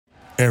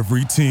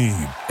Every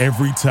team,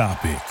 every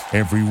topic,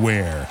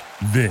 everywhere.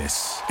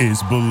 This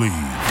is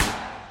Believe.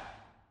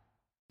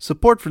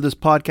 Support for this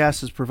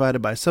podcast is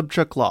provided by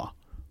Subchuck Law.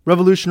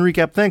 Revolution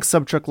Recap thanks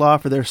Subchuck Law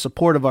for their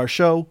support of our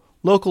show,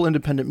 local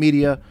independent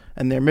media,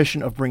 and their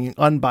mission of bringing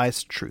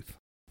unbiased truth.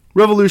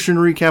 Revolution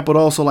Recap would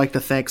also like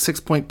to thank 6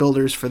 Point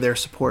Builders for their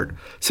support.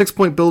 6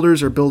 Point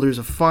Builders are builders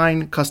of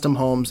fine, custom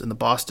homes in the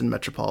Boston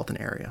metropolitan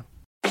area.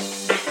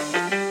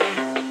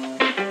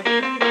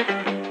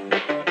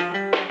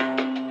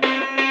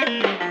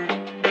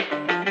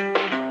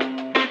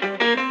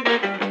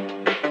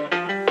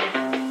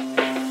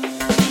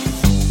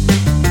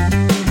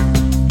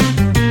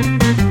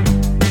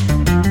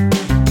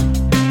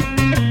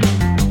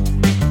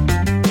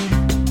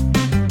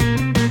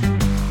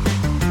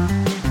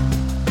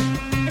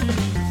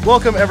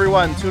 Welcome,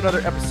 everyone, to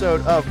another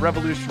episode of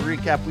Revolution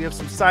Recap. We have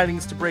some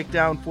signings to break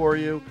down for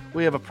you.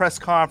 We have a press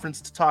conference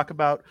to talk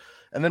about,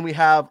 and then we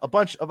have a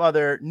bunch of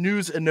other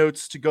news and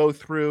notes to go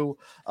through.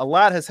 A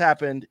lot has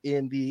happened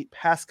in the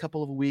past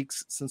couple of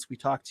weeks since we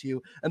talked to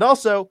you. And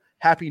also,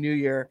 Happy New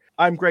Year.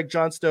 I'm Greg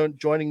Johnstone.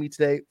 Joining me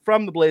today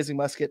from the Blazing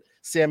Musket,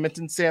 Sam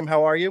Minton. Sam,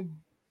 how are you?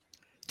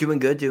 Doing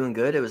good.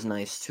 It was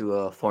nice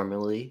to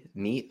formally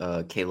meet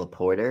Caleb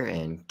Porter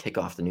and kick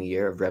off the new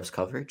year of Revs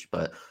coverage,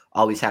 but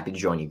always happy to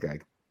join you,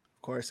 Greg.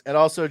 Of course. And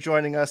also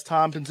joining us,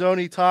 Tom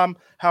Pinzoni. Tom,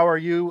 how are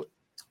you?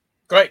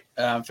 Great.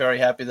 I'm very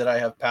happy that I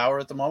have power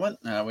at the moment.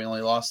 We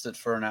only lost it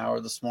for an hour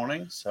this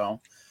morning, so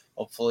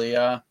hopefully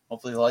the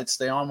lights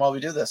stay on while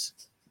we do this.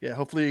 Yeah,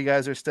 hopefully you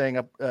guys are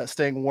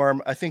staying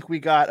warm. I think we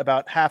got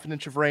about half an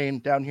inch of rain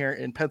down here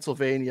in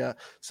Pennsylvania,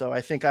 so I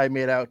think I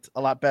made out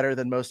a lot better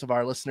than most of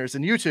our listeners,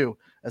 and you too,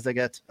 as I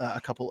get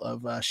a couple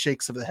of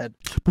shakes of the head.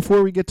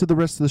 Before we get to the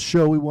rest of the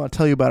show, we want to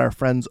tell you about our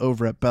friends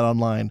over at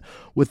BetOnline.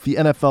 With the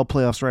NFL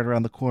playoffs right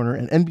around the corner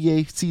and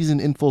NBA season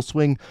in full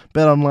swing,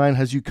 BetOnline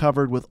has you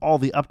covered with all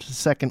the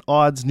up-to-second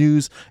odds,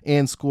 news,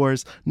 and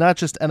scores. Not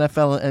just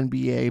NFL and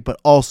NBA, but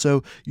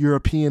also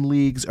European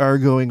leagues are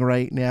going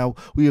right now.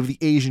 We have the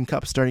Asian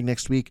Cup starting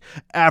next week,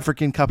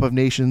 African Cup of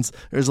Nations.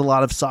 There's a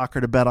lot of soccer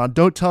to bet on.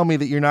 Don't tell me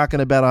that you're not going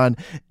to bet on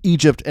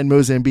Egypt and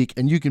Mozambique,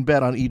 and you can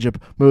bet on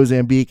Egypt,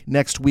 Mozambique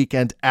next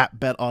weekend at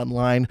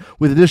BetOnline.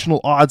 With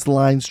additional odds,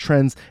 lines,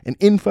 trends, and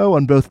info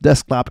on both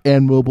desktop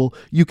and mobile,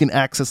 you can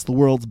access the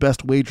world's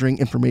best wagering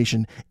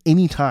information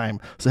anytime.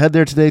 So head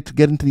there today to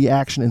get into the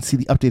action and see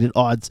the updated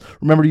odds.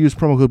 Remember to use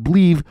promo code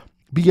BLEAV,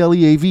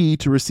 BLEAV,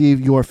 to receive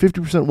your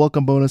 50%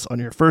 welcome bonus on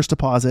your first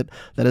deposit.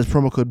 That is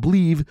promo code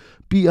BLEAV,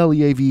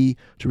 BLEAV,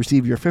 to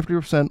receive your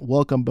 50%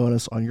 welcome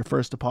bonus on your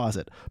first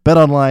deposit.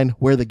 BetOnline,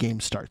 where the game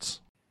starts.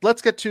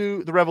 Let's get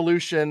to the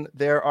Revolution.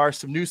 There are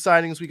some new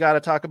signings we got to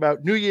talk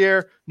about. New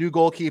year, new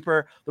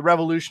goalkeeper. The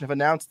Revolution have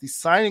announced the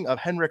signing of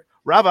Henrik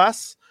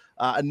Ravas,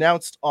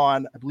 announced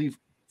on, I believe,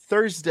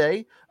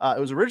 Thursday. It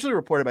was originally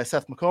reported by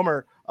Seth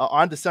McComber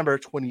on December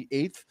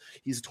 28th.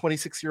 He's a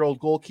 26-year-old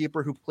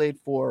goalkeeper who played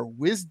for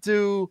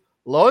Wisdu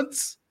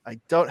Lodz. I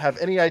don't have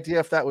any idea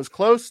if that was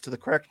close to the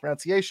correct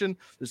pronunciation.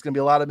 There's going to be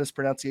a lot of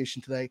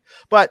mispronunciation today.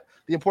 But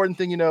the important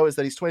thing you know is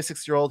that he's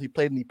 26-year-old. He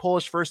played in the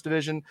Polish First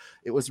Division.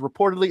 It was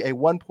reportedly a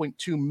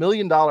 $1.2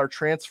 million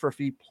transfer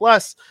fee,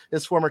 plus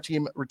his former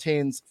team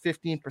retains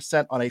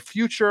 15% on a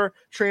future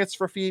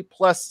transfer fee,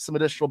 plus some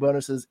additional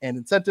bonuses and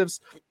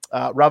incentives.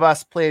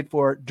 Ravas played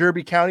for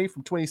Derby County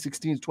from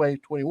 2016 to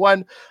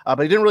 2021, but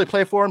he didn't really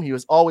play for him. He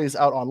was always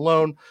out on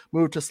loan,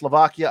 moved to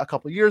Slovakia a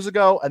couple years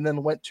ago, and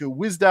then went to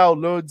Wisdu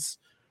Lodz.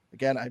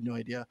 Again, I have no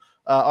idea.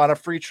 On a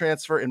free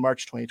transfer in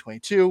March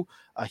 2022.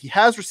 He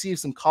has received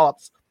some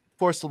call-ups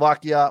for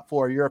Slovakia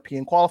for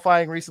European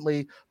qualifying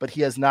recently, but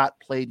he has not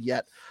played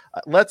yet.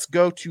 Let's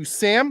go to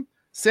Sam.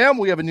 Sam,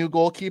 we have a new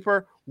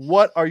goalkeeper.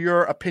 What are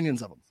your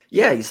opinions of him?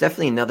 Yeah, he's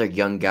definitely another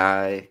young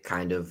guy,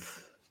 kind of.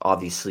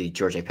 Obviously,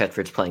 Djordje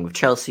Petrovic playing with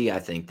Chelsea. I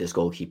think this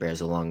goalkeeper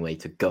has a long way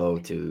to go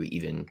to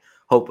even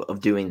hope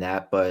of doing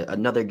that. But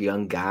another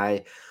young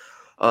guy.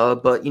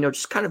 But,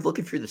 just kind of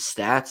looking through the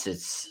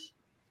stats,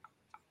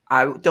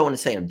 I don't want to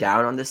say I'm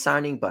down on this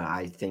signing, but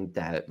I think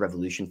that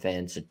Revolution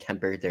fans should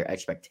temper their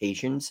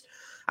expectations.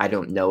 I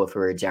don't know if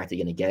we're exactly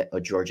going to get a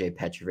Djordje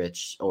Petrovic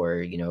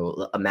or,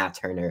 a Matt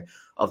Turner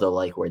of the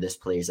like, where this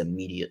player is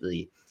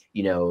immediately,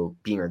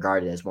 being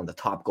regarded as one of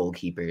the top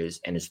goalkeepers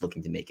and is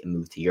looking to make a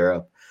move to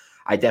Europe.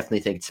 I definitely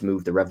think it's a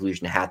move the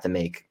Revolution had to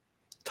make.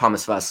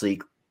 Thomas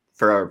Vassilic,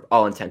 for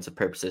all intents and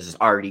purposes, is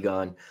already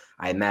gone.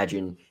 I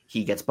imagine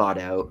he gets bought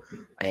out.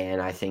 And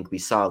I think we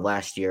saw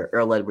last year,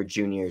 Earl Edward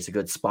Jr. is a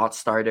good spot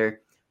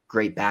starter,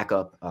 great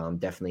backup,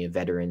 definitely a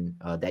veteran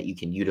that you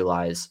can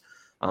utilize,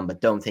 but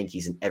don't think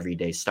he's an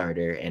everyday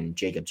starter. And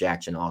Jacob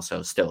Jackson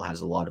also still has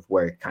a lot of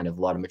work, kind of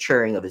a lot of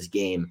maturing of his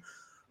game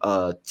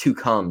to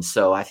come.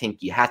 So I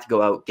think you have to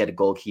go out, get a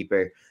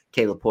goalkeeper.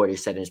 Caleb Porter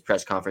said in his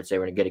press conference they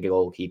were going to get a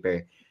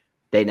goalkeeper.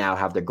 They now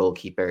have their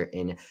goalkeeper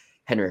in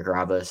Henrik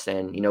Ravas.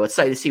 And, it's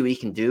excited to see what he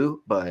can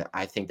do, but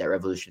I think that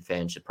Revolution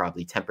fans should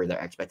probably temper their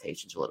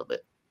expectations a little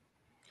bit.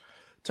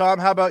 Tom,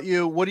 how about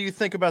you? What do you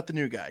think about the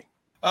new guy?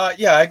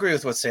 Yeah, I agree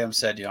with what Sam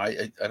said.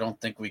 I don't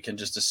think we can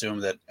just assume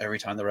that every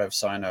time the Revs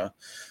sign a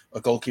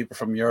a goalkeeper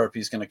from Europe,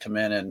 he's going to come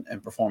in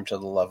and perform to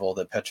the level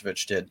that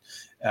Petrovic did.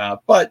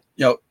 But,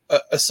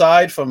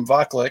 aside from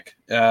Vaclik,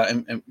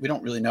 and we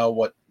don't really know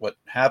what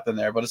happened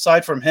there, but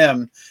aside from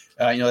him,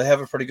 they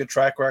have a pretty good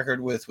track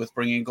record with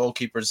bringing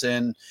goalkeepers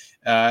in,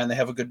 and they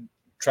have a good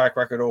track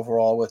record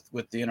overall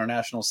with the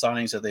international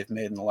signings that they've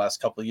made in the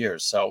last couple of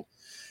years. So,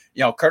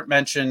 Kurt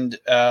mentioned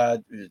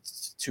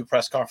 2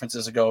 press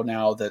conferences ago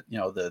now that,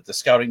 the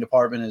scouting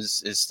department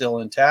is still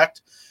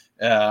intact,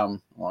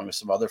 along with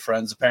some other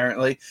friends,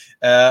 apparently.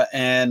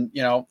 And,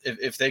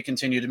 if they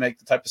continue to make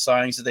the type of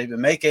signings that they've been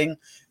making,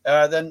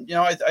 then,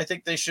 I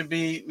think we should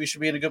be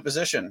in a good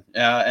position.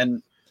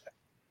 And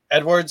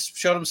Edwards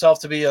showed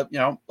himself to be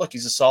look,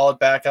 he's a solid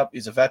backup.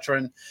 He's a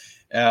veteran.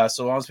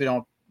 So long as we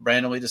don't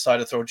randomly decide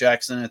to throw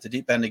Jackson at the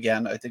deep end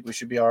again, I think we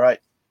should be all right.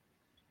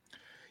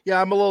 Yeah,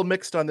 I'm a little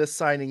mixed on this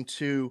signing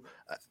too.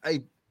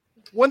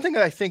 One thing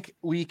that I think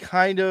we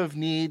kind of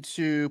need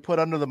to put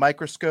under the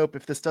microscope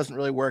if this doesn't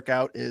really work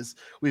out is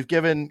we've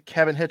given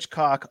Kevin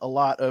Hitchcock a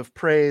lot of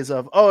praise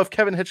of, if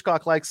Kevin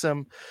Hitchcock likes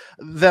him,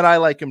 then I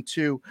like him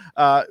too.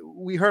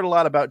 We heard a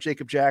lot about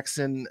Jacob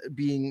Jackson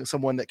being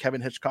someone that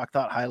Kevin Hitchcock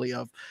thought highly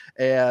of.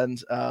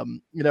 And,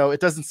 it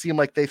doesn't seem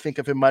like they think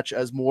of him much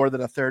as more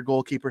than a third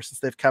goalkeeper since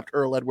they've kept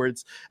Earl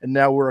Edwards. And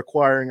now we're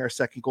acquiring our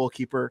second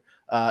goalkeeper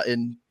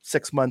in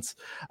 6 months.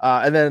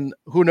 And then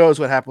who knows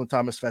what happened with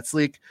Thomas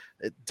Vatslik.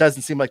 It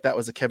doesn't seem like that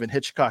was a Kevin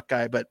Hitchcock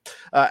guy, but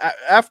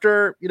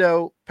after,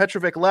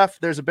 Petrovic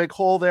left, there's a big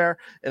hole there,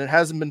 and it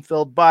hasn't been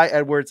filled by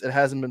Edwards. It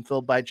hasn't been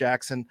filled by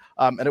Jackson,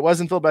 and it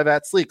wasn't filled by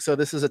Vatslik. So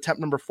this is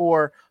attempt number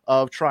 4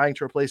 of trying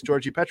to replace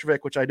Georgi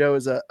Petrovic, which I know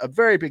is a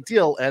very big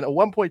deal. And a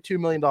 $1.2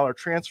 million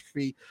transfer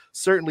fee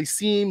certainly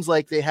seems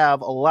like they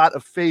have a lot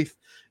of faith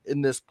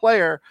in this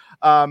player.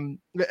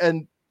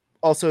 And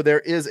also, there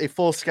is a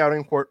full scouting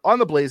report on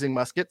the Blazing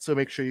Musket, so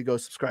make sure you go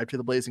subscribe to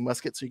the Blazing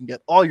Musket so you can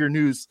get all your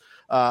news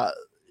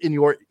in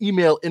your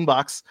email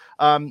inbox.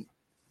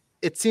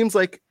 It seems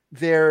like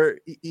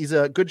he's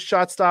a good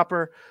shot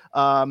stopper.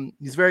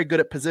 He's very good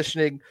at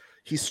positioning.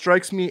 He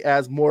strikes me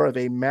as more of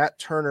a Matt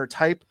Turner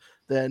type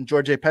than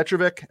Georgi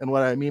Petrovic, and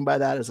what I mean by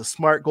that is a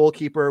smart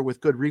goalkeeper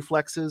with good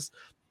reflexes,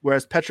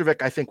 whereas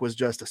Petrovic, I think, was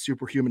just a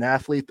superhuman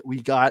athlete that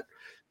we got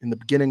in the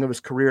beginning of his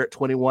career at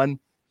 21.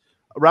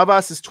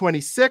 Ravas is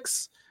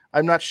 26.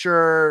 I'm not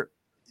sure,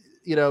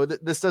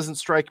 this doesn't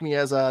strike me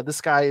as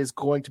this guy is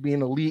going to be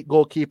an elite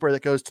goalkeeper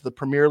that goes to the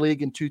Premier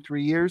League in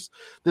 2-3 years.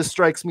 This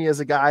strikes me as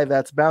a guy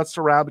that's bounced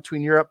around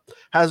between Europe,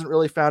 hasn't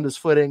really found his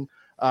footing,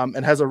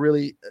 and has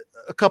a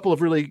couple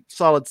of really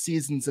solid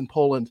seasons in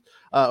Poland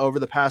over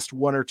the past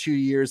 1 or 2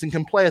 years and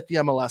can play at the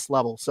MLS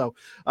level. So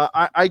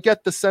I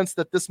get the sense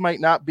that this might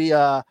not be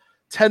a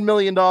 $10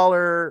 million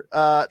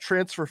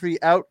transfer fee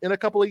out in a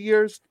couple of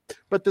years,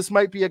 but this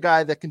might be a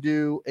guy that can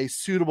do a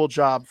suitable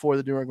job for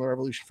the New England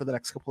Revolution for the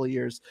next couple of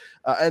years.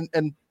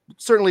 And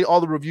certainly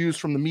all the reviews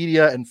from the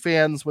media and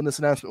fans when this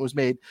announcement was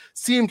made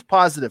seemed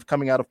positive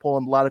coming out of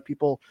Poland. A lot of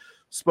people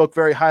spoke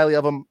very highly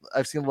of him.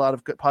 I've seen a lot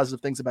of good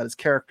positive things about his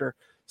character.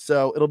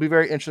 So it'll be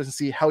very interesting to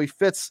see how he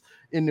fits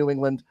in New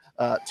England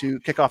to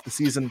kick off the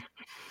season.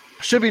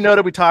 Should be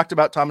noted, we talked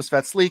about Thomas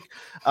Vatslik.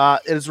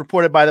 It is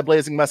reported by the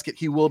Blazing Musket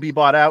he will be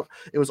bought out.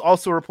 It was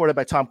also reported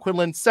by Tom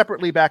Quinlan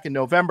separately back in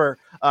November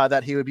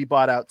that he would be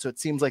bought out. So it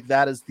seems like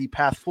that is the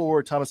path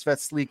forward. Thomas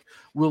Vatslik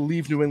will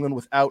leave New England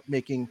without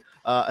making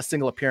a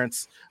single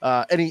appearance.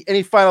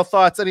 Any final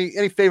thoughts?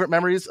 Any favorite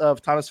memories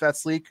of Thomas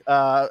Vatslik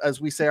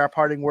as we say our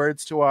parting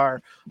words to our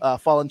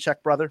fallen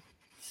Czech brother?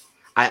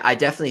 I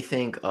definitely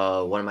think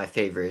one of my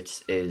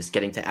favorites is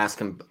getting to ask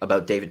him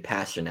about David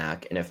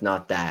Pastrnak, and if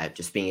not that,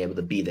 just being able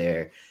to be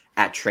there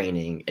at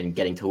training and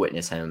getting to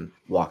witness him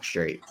walk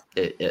straight.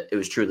 It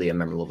was truly a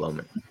memorable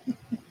moment.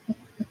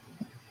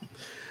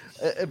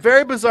 A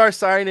very bizarre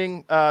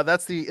signing.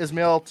 That's the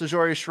Ismail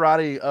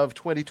Tajouri-Shradi of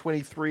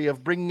 2023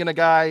 of bringing in a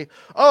guy.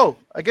 Oh,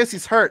 I guess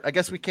he's hurt. I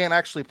guess we can't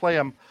actually play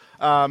him.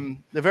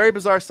 The very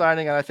bizarre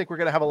signing, and I think we're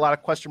going to have a lot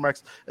of question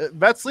marks.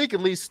 Vatslik at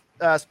least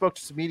spoke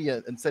to some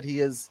media and said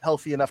he is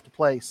healthy enough to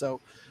play. So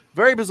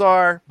very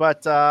bizarre,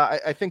 but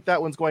I think that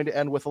one's going to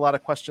end with a lot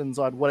of questions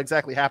on what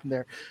exactly happened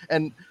there.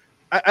 And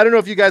I don't know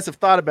if you guys have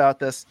thought about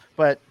this,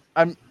 but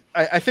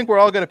I think we're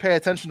all going to pay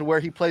attention to where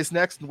he plays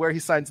next and where he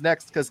signs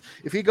next, because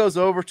if he goes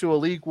over to a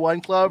League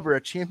One club or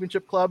a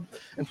championship club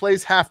and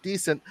plays half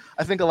decent,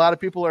 I think a lot of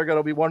people are going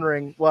to be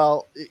wondering,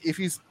 well, if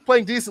he's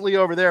playing decently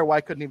over there, why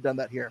couldn't he have done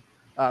that here?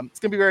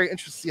 It's going to be very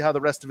interesting to see how the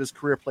rest of his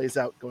career plays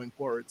out going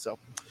forward. So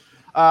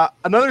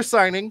another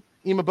signing,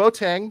 Ima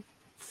Boateng,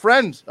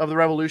 friend of the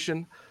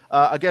Revolution,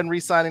 again,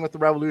 re-signing with the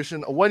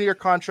Revolution, a 1-year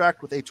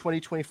contract with a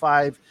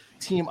 2025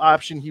 team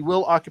option. He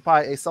will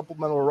occupy a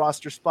supplemental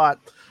roster spot.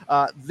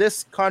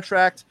 This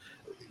contract,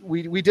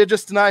 we did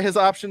just deny his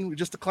option. We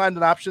just declined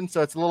an option,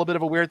 so it's a little bit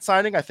of a weird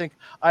signing. I think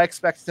I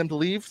expected him to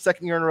leave.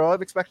 Second year in a row,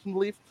 I've expected him to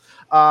leave.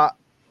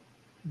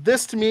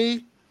 This, to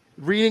me,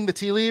 reading the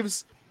tea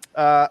leaves,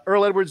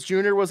 Earl Edwards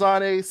Jr. was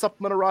on a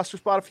supplemental roster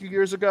spot a few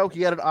years ago.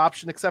 He had an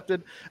option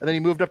accepted, and then he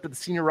moved up to the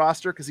senior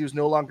roster because he was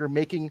no longer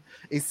making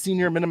a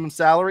senior minimum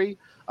salary.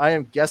 I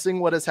am guessing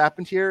what has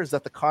happened here is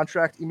that the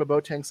contract Ima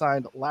Boateng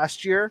signed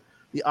last year,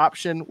 the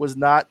option was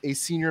not a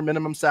senior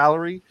minimum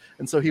salary,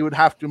 and so he would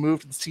have to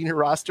move to the senior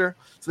roster.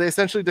 So they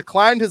essentially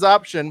declined his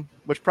option,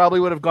 which probably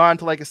would have gone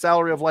to like a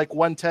salary of like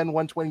 110,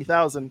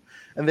 120,000,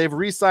 and they've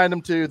re-signed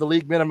him to the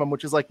league minimum,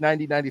 which is like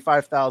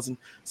 95,000.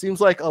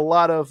 Seems like a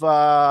lot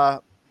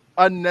of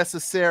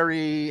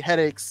unnecessary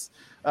headaches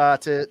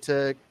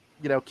to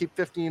keep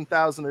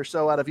 15,000 or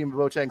so out of Ima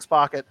Boateng's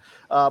pocket.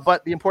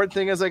 But the important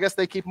thing is, I guess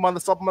they keep him on the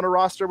supplemental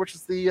roster, which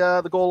is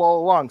the goal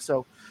all along.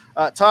 So,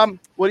 Tom,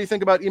 what do you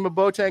think about Ima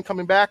Boateng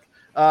coming back?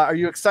 Are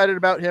you excited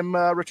about him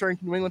returning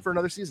to New England for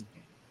another season?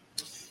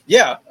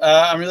 Yeah,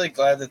 I'm really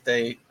glad that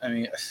they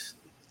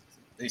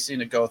seem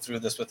to go through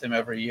this with him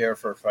every year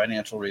for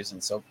financial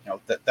reasons. So,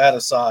 that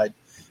aside,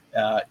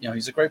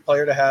 he's a great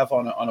player to have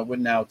on a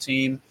win now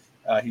team.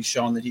 He's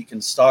shown that he can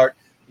start.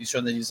 He's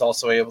shown that he's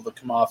also able to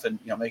come off and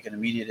make an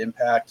immediate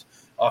impact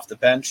off the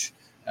bench.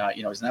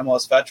 He's an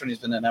MLS veteran. He's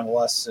been in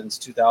MLS since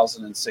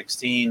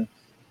 2016.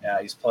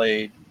 He's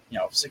played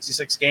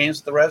 66 games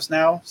with the Revs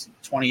now,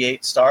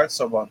 28 starts.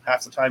 So about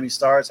half the time he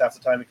starts, half the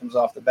time he comes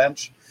off the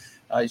bench.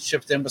 He's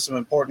chipped in with some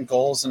important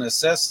goals and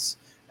assists.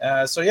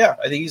 I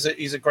think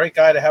he's a great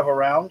guy to have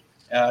around.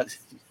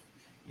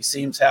 He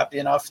seems happy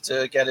enough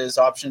to get his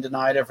option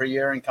denied every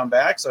year and come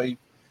back. So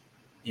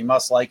he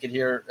must like it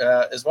here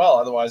as well.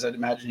 Otherwise, I'd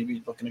imagine he'd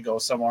be looking to go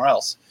somewhere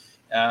else.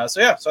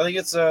 So I think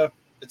it's a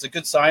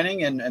good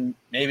signing, and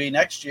maybe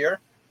next year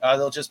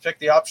they'll just pick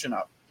the option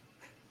up.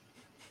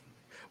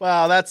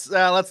 Well, let's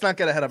not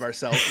get ahead of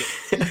ourselves.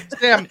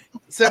 Sam,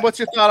 what's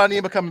your thought on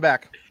Ima coming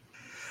back?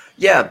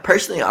 Yeah,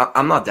 personally,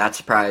 I'm not that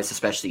surprised,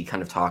 especially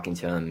kind of talking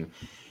to him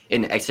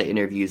in exit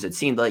interviews. It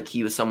seemed like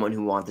he was someone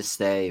who wanted to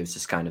stay. It was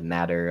just kind of a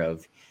matter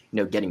of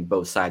getting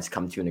both sides to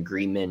come to an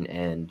agreement,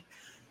 and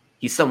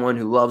he's someone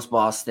who loves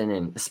Boston,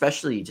 and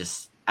especially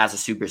just as a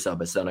super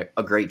sub has done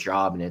a great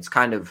job. And it's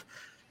kind of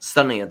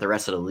stunning that the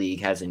rest of the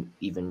league hasn't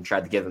even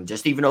tried to give him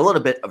just even a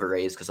little bit of a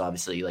raise, because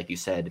obviously, like you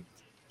said,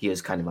 he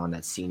is kind of on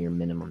that senior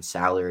minimum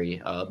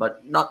salary.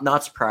 But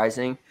not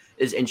surprising.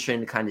 It's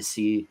interesting to kind of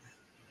see.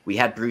 We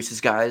had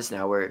Bruce's guys.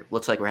 Now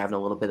looks like we're having a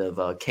little bit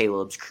of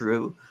Caleb's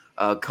crew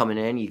coming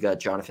in. You got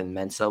Jonathan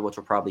Mensah, which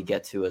we'll probably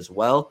get to as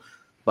well,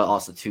 but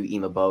also to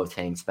Ima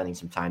Boateng spending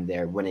some time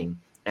there, winning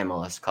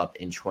MLS Cup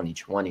in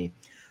 2020.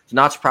 So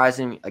not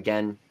surprising.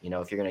 Again,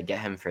 if you're going to get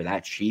him for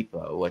that cheap,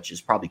 which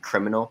is probably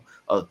criminal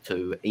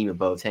to Ima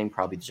Boateng,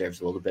 probably deserves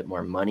a little bit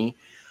more money.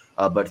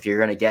 But if you're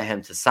going to get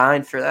him to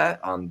sign for that,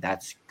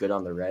 that's good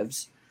on the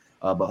Revs.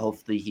 But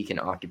hopefully he can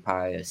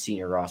occupy a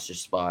senior roster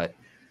spot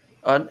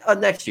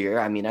next year.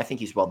 I mean, I think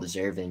he's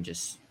well-deserving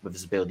just with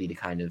his ability to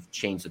kind of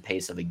change the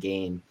pace of a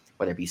game,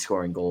 whether it be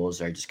scoring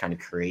goals or just kind of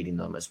creating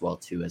them as well,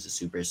 too, as a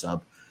super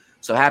sub.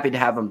 So happy to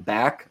have him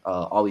back.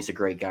 Always a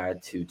great guy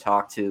to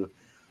talk to.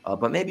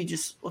 But maybe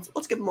just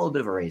let's give him a little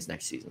bit of a raise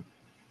next season.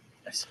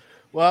 Nice.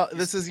 Well,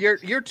 this is year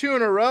 2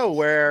 in a row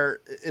where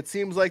it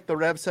seems like the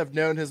Revs have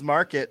known his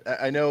market.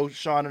 I know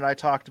Sean and I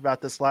talked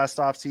about this last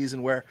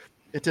offseason where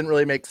it didn't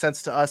really make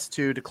sense to us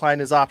to decline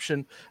his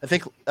option. I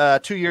think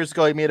 2 years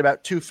ago he made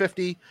about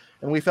 $250,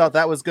 and we felt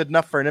that was good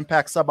enough for an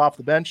impact sub off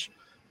the bench.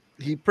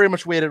 He pretty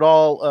much waited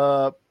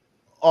all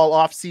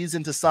off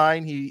season to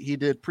sign. He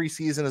did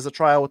preseason as a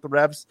trial with the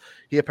Revs.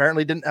 He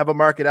apparently didn't have a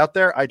market out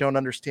there. I don't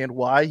understand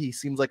why. He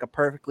seems like a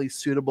perfectly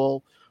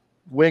suitable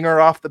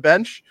winger off the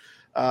bench.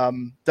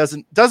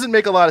 Doesn't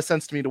make a lot of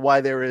sense to me to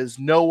why there is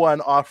no one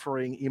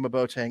offering Ima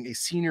Boateng a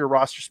senior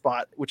roster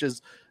spot, which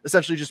is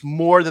essentially just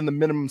more than the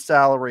minimum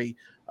salary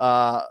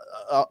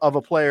of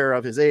a player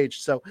of his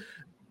age. So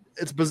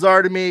it's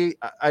bizarre to me.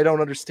 I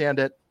don't understand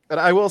it. And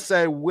I will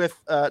say, with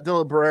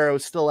Dylan Borrero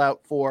still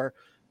out for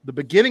the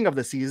beginning of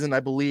the season, I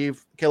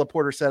believe Caleb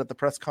Porter said at the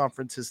press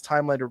conference his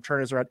timeline to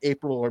return is around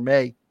April or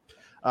May.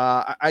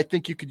 I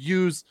think you could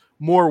use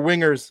more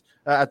wingers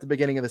at the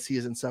beginning of the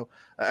season. So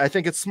I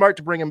think it's smart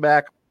to bring him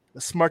back.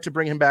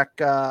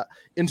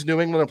 Into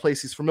New England, a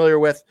place he's familiar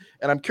with.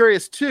 And I'm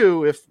curious,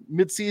 too, if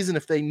midseason,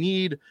 if they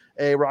need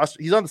a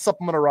roster, he's on the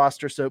supplemental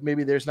roster, so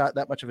maybe there's not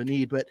that much of a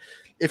need. But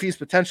if he's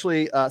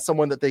potentially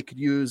someone that they could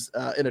use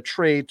in a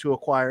trade to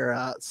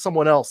acquire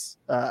someone else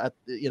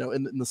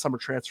in the summer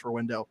transfer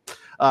window.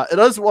 It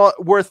is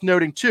worth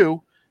noting,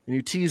 too, and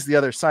you teased the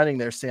other signing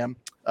there, Sam,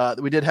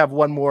 that we did have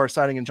one more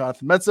signing in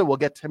Jonathan Mensah. We'll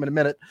get to him in a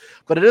minute.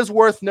 But it is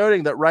worth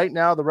noting that right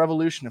now the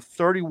Revolution of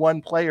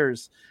 31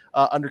 players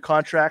under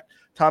contract.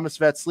 Thomas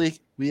Vetslik,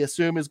 we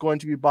assume, is going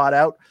to be bought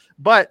out.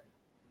 But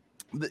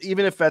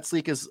even if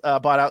Vetslik is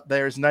bought out,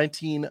 there's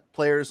 19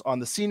 players on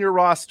the senior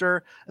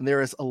roster, and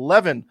there is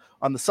 11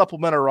 on the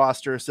supplemental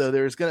roster. So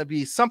there's going to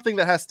be something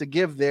that has to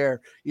give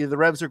there. Either the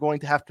Revs are going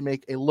to have to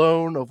make a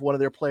loan of one of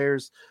their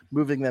players,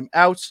 moving them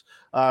out.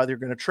 They're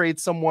going to trade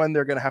someone.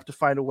 They're going to have to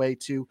find a way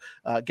to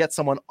get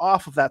someone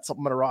off of that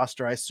supplemental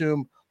roster. I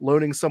assume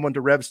loaning someone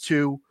to Revs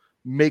 2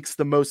 makes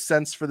the most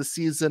sense for the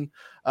season.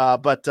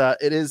 But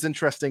it is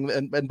interesting.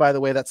 And by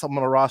the way, that's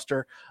someone on the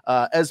roster.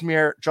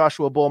 Esmir,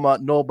 Joshua Bulma,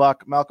 Noel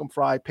Buck, Malcolm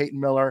Fry, Peyton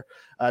Miller,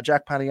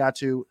 Jack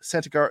Paniatu,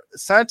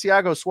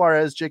 Santiago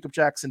Suarez, Jacob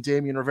Jackson,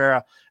 Damian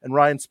Rivera, and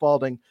Ryan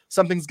Spalding.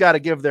 Something's got to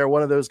give there.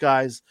 One of those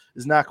guys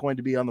is not going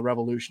to be on the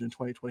Revolution in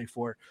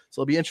 2024.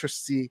 So it'll be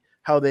interesting to see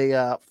how they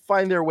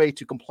find their way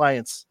to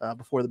compliance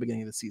before the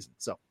beginning of the season.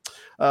 So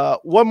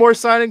one more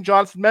signing,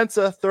 Jonathan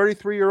Mensah,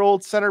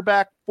 33-year-old center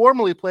back,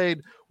 formerly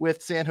played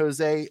with San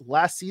Jose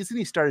last season.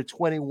 He started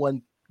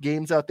 21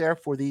 games out there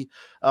for the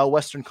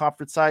Western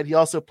Conference side. He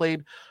also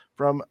played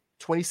from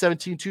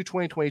 2017 to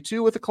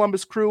 2022 with the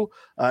Columbus Crew,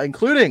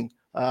 including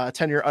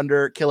tenure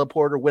under Caleb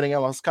Porter, winning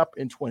MLS Cup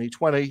in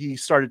 2020. He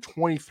started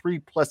 23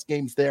 plus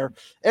games there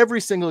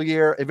every single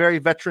year. A very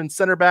veteran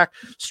center back,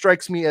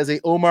 strikes me as a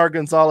Omar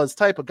Gonzalez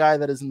type, a guy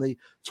that is in the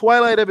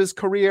twilight of his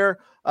career,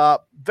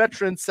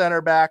 veteran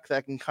center back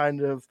that can kind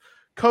of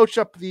coach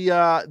up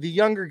the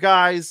younger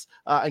guys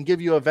and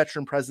give you a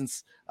veteran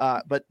presence,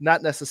 but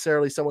not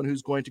necessarily someone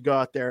who's going to go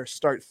out there,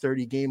 start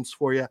 30 games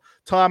for you.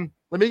 Tom,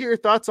 let me get your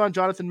thoughts on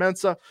Jonathan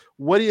Mensah.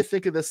 What do you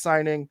think of this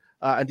signing?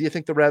 And do you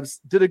think the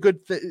Revs did a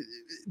good thing?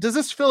 Does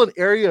this fill an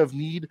area of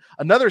need?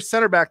 Another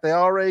center back. They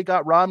already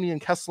got Romney and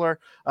Kessler.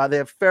 They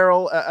have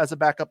Farrell as a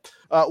backup.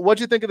 What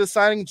do you think of this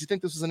signing? Do you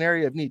think this was an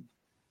area of need?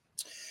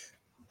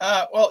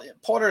 Well,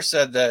 Porter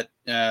said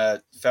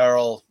that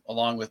Farrell,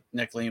 along with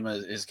Nick Lima,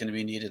 is going to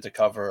be needed to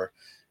cover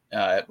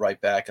at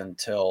right back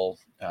until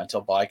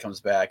Bai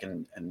comes back.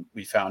 And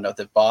we found out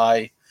that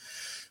Bai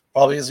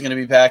probably isn't going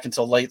to be back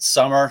until late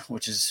summer,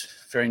 which is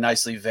very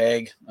nicely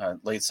vague.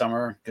 Late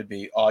summer could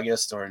be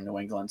August, or in New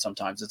England,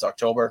 sometimes it's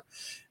October.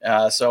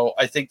 So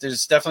I think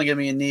there's definitely going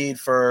to be a need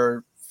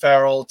for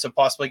Farrell to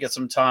possibly get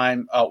some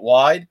time out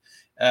wide.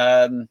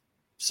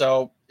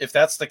 So if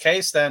that's the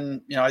case,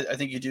 then, I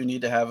think you do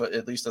need to have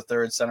at least a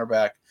third center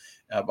back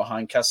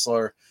behind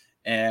Kessler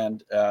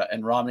and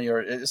Romney,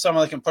 or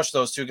someone that can push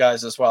those two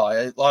guys as well.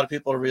 A lot of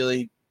people are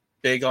really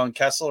big on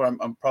Kessler.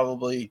 I'm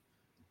probably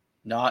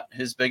not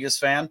his biggest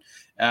fan.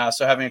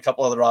 So having a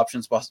couple other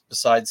options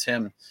besides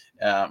him,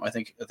 I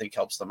think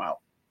helps them out.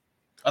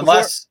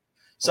 Unless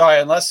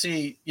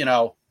he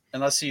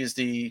is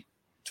the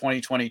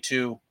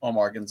 2022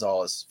 Omar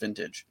Gonzalez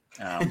vintage,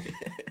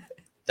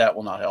 that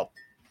will not help.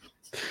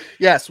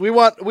 Yes, we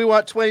want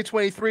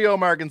 2023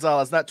 Omar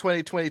Gonzalez, not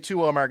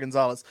 2022 Omar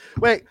Gonzalez.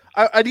 Wait,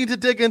 I need to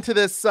dig into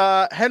this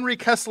Henry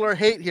Kessler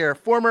hate here.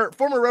 Former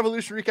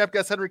Revolution recap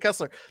guest Henry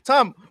Kessler.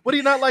 Tom, what do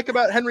you not like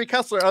about Henry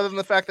Kessler other than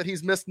the fact that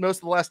he's missed most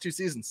of the last two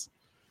seasons?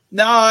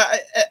 No,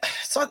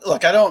 it's not.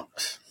 Look, I don't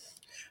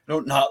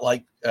not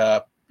like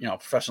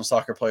professional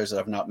soccer players that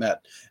I've not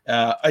met.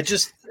 I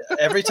just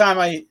every time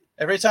I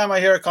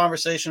hear a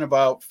conversation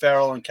about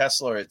Farrell and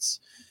Kessler,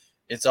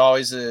 it's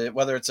always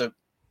whether it's a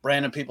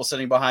random people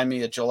sitting behind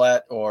me at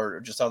Gillette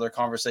or just other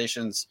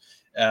conversations.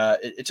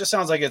 It just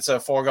sounds like it's a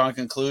foregone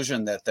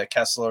conclusion that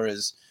Kessler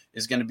is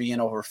going to be in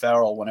over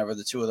Farrell whenever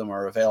the two of them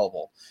are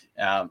available.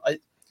 I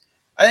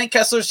think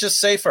Kessler's just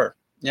safer.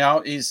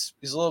 He's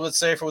a little bit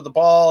safer with the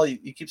ball.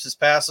 He keeps his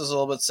passes a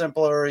little bit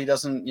simpler. He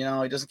doesn't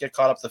get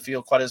caught up the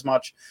field quite as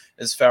much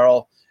as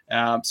Farrell.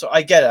 So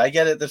I get it. I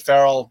get it that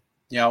Farrell,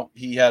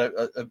 he had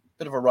a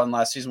bit of a run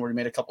last season where he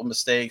made a couple of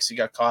mistakes. He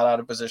got caught out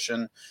of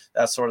position,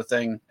 that sort of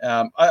thing.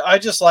 I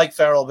just like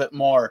Farrell a bit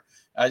more.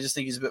 I just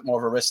think he's a bit more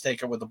of a risk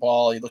taker with the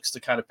ball. He looks to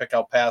kind of pick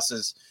out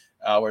passes,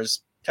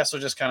 whereas Kessler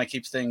just kind of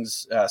keeps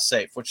things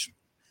safe, which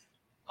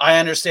I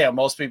understand.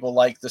 Most people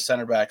like the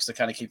center backs to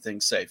kind of keep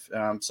things safe.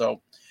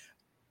 So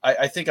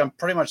I think I'm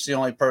pretty much the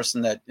only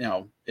person that,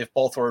 if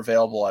both were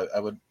available, I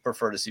would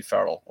prefer to see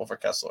Farrell over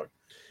Kessler.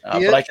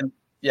 But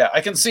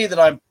I can see that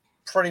I'm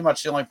pretty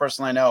much the only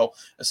person I know,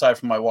 aside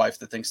from my wife,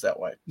 that thinks that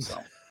way. So,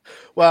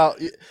 well,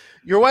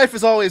 your wife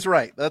is always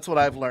right. That's what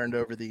I've learned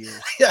over the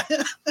years. Yeah.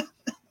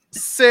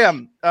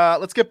 Sam,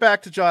 let's get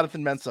back to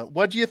Jonathan Mensah.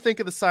 What do you think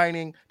of the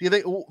signing? Do you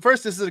think,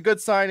 first, this is a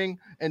good signing,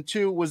 and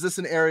two, was this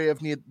an area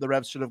of need the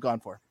Revs should have gone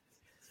for?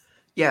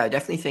 Yeah, I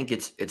definitely think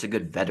it's a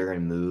good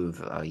veteran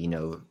move.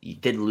 You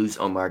did lose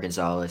Omar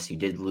Gonzalez, you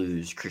did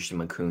lose Christian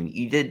McCoon,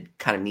 you did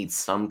kind of need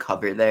some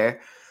cover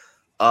there.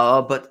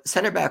 But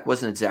center back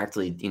wasn't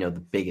exactly, the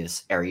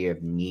biggest area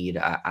of need,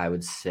 I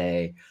would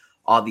say.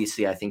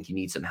 Obviously, I think you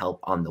need some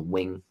help on the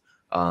wing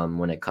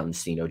when it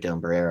comes to,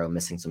 Dylan Barrero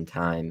missing some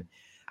time.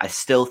 I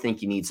still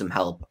think you need some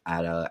help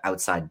at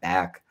outside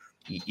back.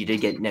 You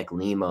did get Nick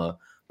Lima,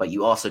 but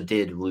you also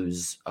did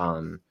lose,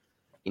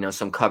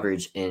 some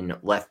coverage in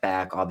left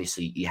back.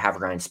 Obviously, you have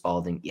Ryan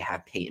Spalding, you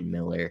have Peyton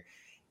Miller,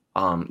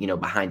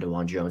 behind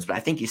DeJuan Jones. But I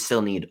think you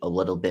still need a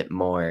little bit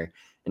more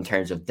in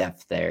terms of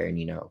depth there.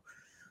 And,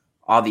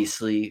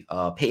 obviously,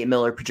 Peyton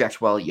Miller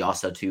projects well. You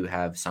also do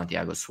have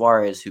Santiago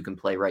Suarez, who can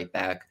play right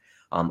back,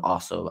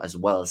 also as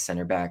well as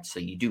center back. So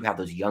you do have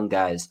those young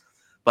guys.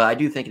 But I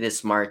do think it is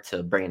smart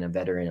to bring in a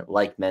veteran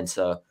like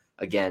Mensah.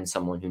 Again,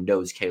 someone who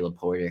knows Caleb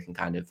Porter, can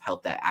kind of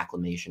help that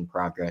acclimation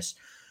progress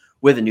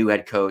with a new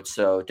head coach.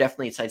 So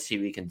definitely excited to see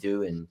what he can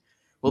do. And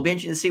we'll be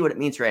interested to see what it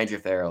means for Andrew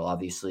Farrell.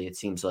 Obviously, it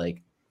seems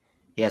like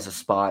he has a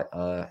spot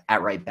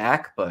at right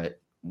back,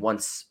 but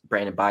once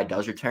Brandon Bye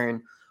does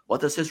return,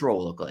 what does his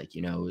role look like?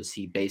 Is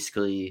he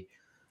basically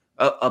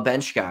a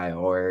bench guy,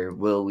 or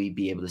will we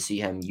be able to see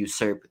him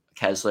usurp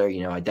Kessler?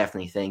 I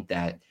definitely think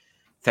that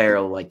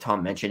Farrell, like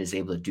Tom mentioned, is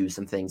able to do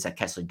some things that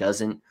Kessler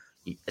doesn't,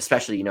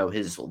 especially,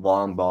 his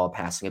long ball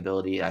passing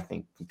ability, I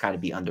think can kind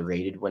of be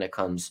underrated when it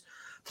comes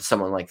to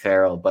someone like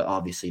Farrell, but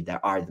obviously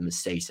there are the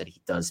mistakes that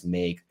he does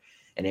make.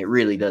 And it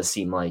really does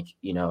seem like,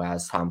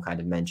 as Tom kind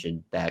of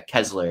mentioned, that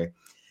Kessler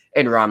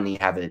and Romney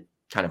have it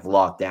kind of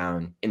locked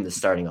down in the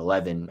starting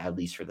 11, at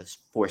least for the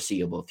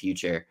foreseeable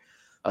future.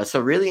 So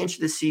really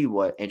interested to see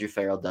what Andrew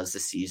Farrell does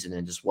this season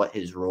and just what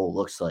his role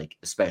looks like,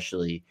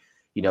 especially,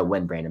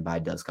 when Brandon Bye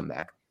does come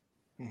back.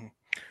 Mm-hmm.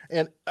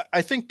 And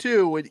I think,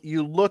 too, when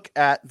you look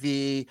at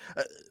the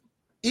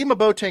Ima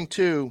Boateng,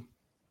 too,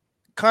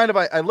 kind of,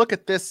 I look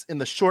at this in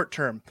the short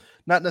term,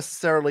 not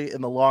necessarily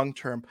in the long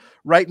term.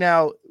 Right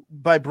now,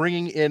 by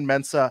bringing in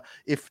Mensah,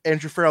 if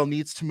Andrew Farrell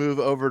needs to move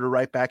over to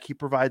right back, he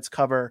provides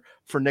cover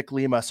for Nick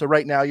Lima. So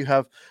right now you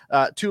have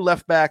 2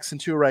 left backs and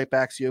 2 right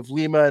backs. You have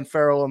Lima and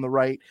Farrell on the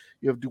right.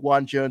 You have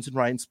DeJuan Jones and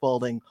Ryan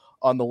Spalding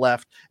on the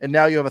left. And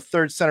now you have a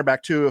third center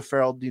back too if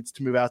Farrell needs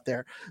to move out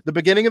there. The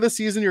beginning of the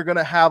season, you're going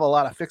to have a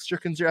lot of fixture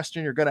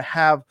congestion. You're going to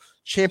have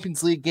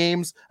Champions League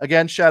games.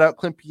 Again, shout out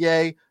Clint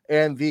Pierre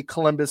and the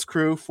Columbus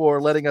crew for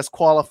letting us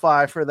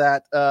qualify for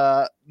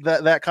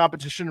that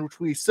competition, which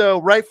we so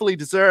rightfully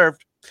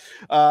deserved.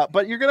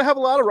 But you're going to have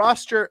a lot of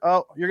roster.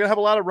 You're going to have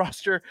a lot of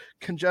roster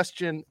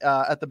congestion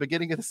at the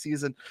beginning of the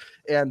season,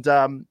 and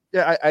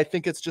I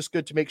think it's just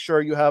good to make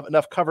sure you have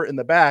enough cover in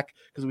the back,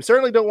 because we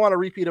certainly don't want a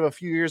repeat of a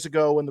few years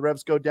ago when the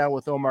Revs go down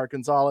with Omar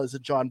Gonzalez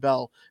and John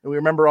Bell, and we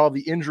remember all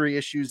the injury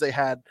issues they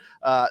had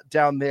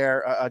down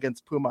there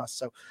against Pumas.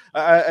 So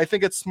I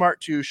think it's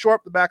smart to shore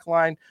up the back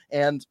line,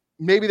 and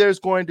maybe there's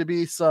going to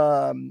be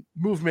some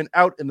movement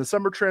out in the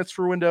summer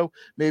transfer window.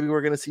 Maybe we're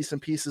going to see some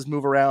pieces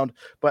move around.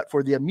 But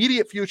for the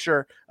immediate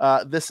future,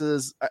 this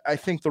is, I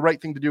think, the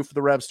right thing to do for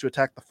the Revs to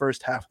attack the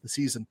first half of the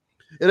season.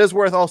 It is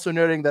worth also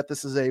noting that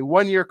this is a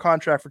 1-year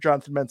contract for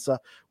Jonathan Mensah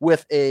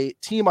with a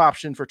team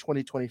option for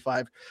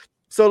 2025.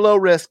 So low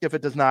risk if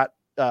it does not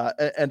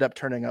end up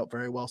turning out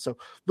very well. So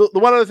the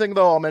one other thing,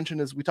 though, I'll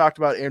mention is we talked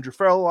about Andrew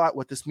Farrell a lot,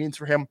 what this means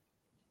for him.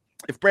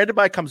 If Brandon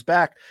Bye comes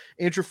back,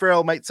 Andrew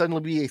Farrell might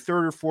suddenly be a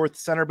 3rd or 4th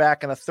center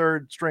back and a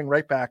 3rd string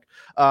right back.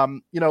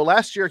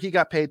 Last year he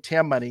got paid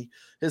TAM money.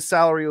 His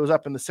salary was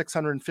up in the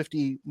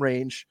 650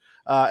 range.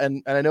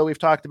 And I know we've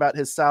talked about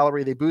his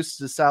salary. They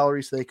boosted his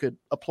salary so they could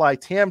apply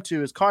TAM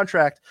to his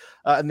contract,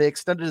 and they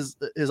extended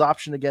his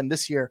option again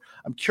this year.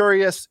 I'm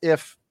curious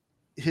if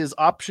his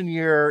option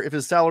year, if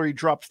his salary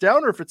drops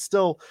down, or if it's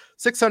still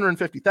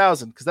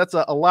 650,000, because that's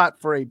a lot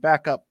for a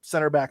backup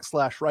center back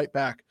 / right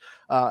back.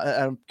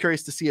 And I'm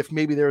curious to see if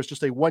maybe there was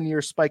just a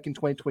 1-year spike in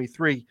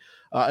 2023,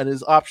 and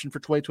his option for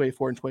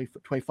 2024 and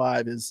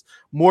 2025 is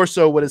more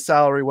so what his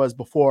salary was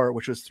before,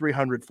 which was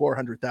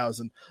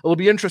 400,000. It'll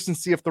be interesting to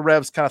see if the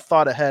Revs kind of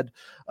thought ahead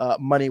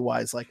money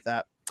wise like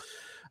that.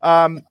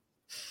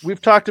 We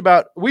talk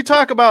about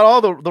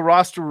all the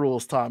roster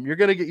rules, Tom. You're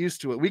going to get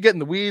used to it. We get in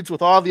the weeds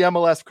with all the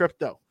MLS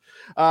crypto.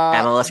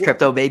 MLS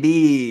crypto,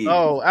 baby.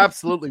 Oh,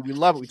 absolutely. We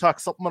love it. We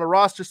talk supplemental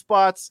roster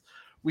spots.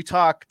 We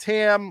talk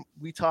TAM.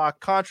 We talk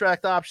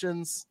contract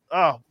options.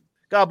 Oh,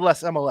 God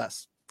bless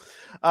MLS.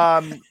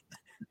 I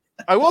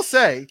will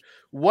say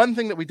one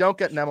thing that we don't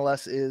get in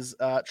MLS is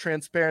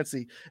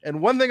transparency. And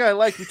one thing I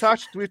like, we've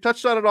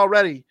touched on it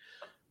already.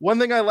 One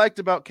thing I liked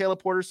about Caleb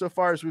Porter so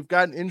far is we've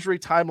gotten injury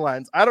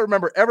timelines. I don't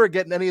remember ever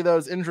getting any of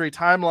those injury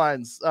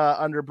timelines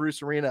under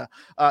Bruce Arena.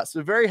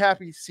 So very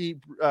happy to see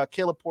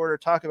Caleb Porter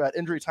talk about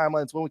injury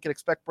timelines, when we can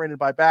expect Brandon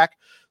Bye back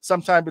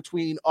sometime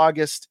between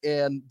August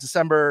and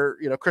December,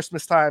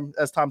 Christmas time,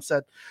 as Tom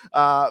said.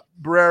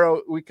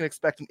 Barrero, we can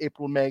expect in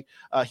April, May.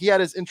 He had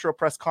his intro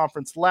press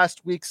conference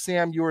last week.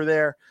 Sam, you were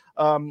there.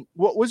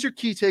 What was your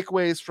key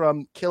takeaways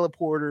from Caleb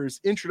Porter's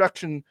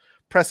introduction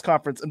press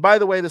conference? And by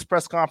the way, this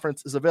press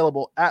conference is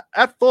available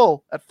at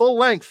full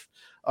length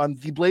on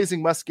the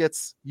Blazing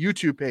Muskets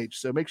YouTube page.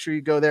 So make sure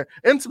you go there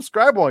and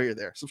subscribe while you're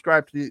there.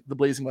 Subscribe to the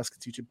Blazing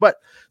Muskets YouTube. But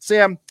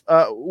Sam,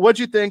 what'd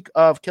you think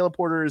of Caleb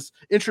Porter's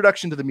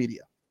introduction to the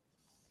media?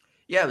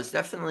 Yeah, it was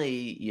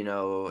definitely,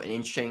 an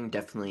interesting,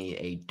 definitely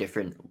a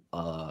different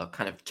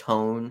kind of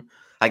tone,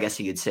 I guess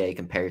you could say,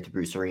 compared to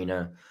Bruce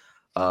Arena.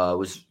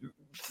 Was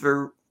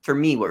for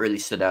me, what really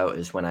stood out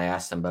is when I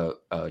asked him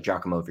about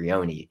Giacomo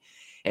Vrioni.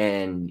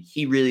 And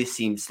he really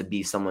seems to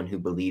be someone who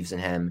believes in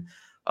him,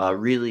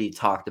 really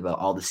talked about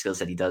all the skills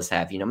that he does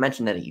have,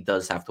 mentioned that he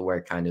does have to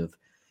work kind of,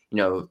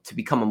 to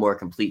become a more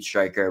complete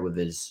striker with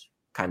his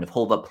kind of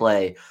hold up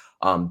play,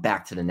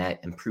 back to the net,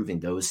 improving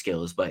those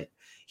skills. But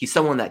he's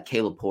someone that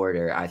Caleb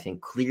Porter, I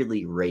think,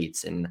 clearly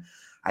rates. And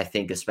I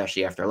think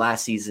especially after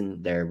last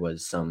season, there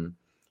was some,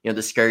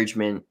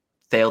 discouragement,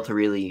 failed to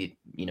really,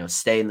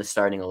 stay in the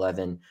starting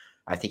 11.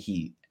 I think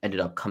he ended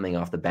up coming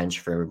off the bench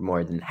for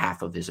more than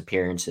half of his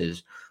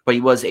appearances, but he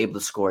was able to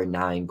score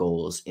 9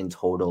 goals in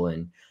total.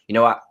 And,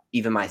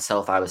 even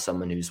myself, I was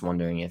someone who's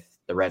wondering if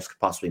the Revs could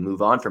possibly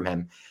move on from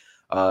him.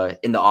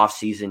 In the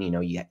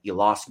offseason, you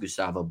lost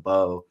Gustavo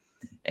Bo,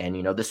 and,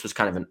 this was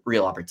kind of a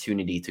real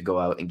opportunity to go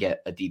out and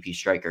get a DP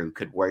striker who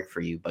could work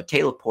for you. But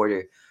Caleb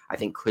Porter, I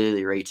think,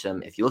 clearly rates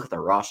him. If you look at the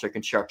roster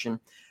construction,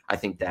 I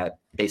think that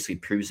basically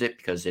proves it,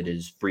 because it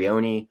is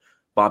Vrioni,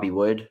 Bobby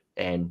Wood,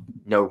 and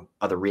no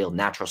other real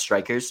natural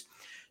strikers.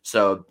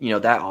 So,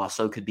 that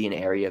also could be an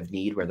area of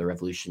need where the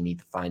Revolution need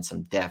to find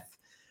some depth,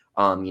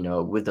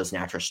 with those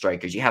natural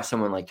strikers. You have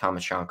someone like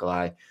Thomas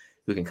Shankly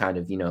who can kind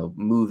of,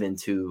 move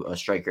into a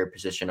striker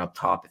position up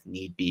top if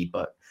need be.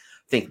 But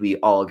I think we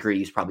all agree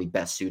he's probably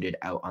best suited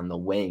out on the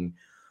wing.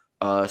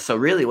 So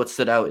really what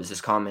stood out is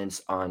his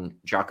comments on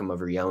Giacomo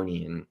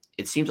Vrioni, and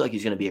it seems like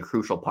he's going to be a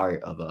crucial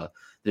part of the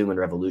New England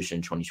Revolution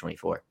in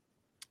 2024.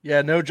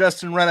 Yeah, no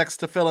Justin Rennicks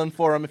to fill in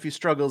for him if he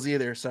struggles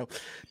either. So,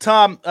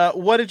 Tom,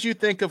 what did you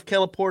think of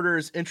Caleb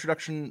Porter's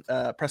introduction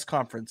press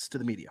conference to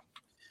the media?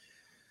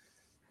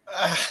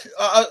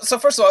 So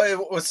first of all,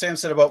 what Sam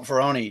said about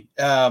Vrioni,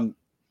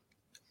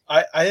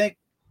 I think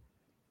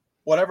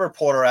whatever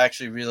Porter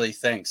actually really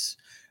thinks,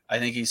 I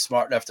think he's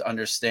smart enough to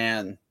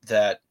understand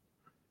that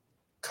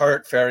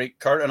Kurt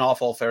and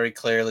Awful very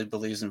clearly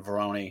believes in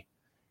Vrioni.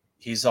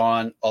 He's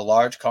on a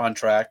large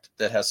contract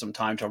that has some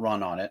time to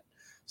run on it.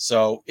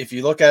 So if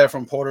you look at it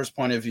from Porter's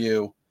point of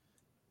view,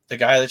 the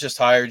guy that just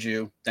hired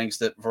you thinks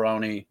that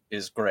Vrioni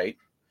is great.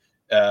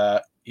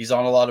 He's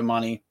on a lot of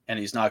money and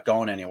he's not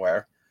going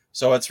anywhere.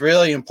 So it's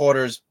really in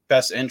Porter's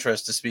best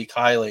interest to speak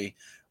highly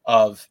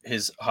of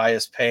his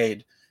highest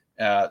paid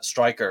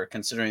striker,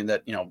 considering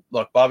that,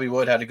 look, Bobby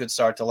Wood had a good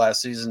start to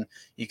last season.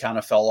 He kind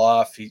of fell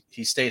off.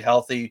 He stayed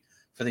healthy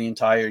for the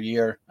entire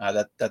year.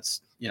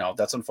 That's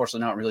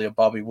unfortunately not really a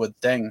Bobby Wood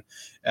thing.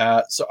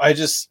 So I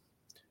just,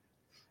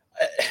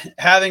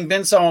 having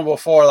been someone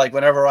before, like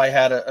whenever I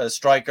had a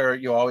striker,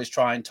 you always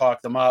try and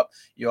talk them up.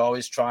 You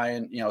always try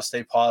and,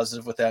 stay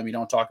positive with them. You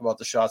don't talk about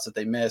the shots that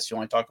they miss. You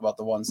only talk about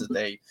the ones that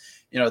they,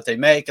 that they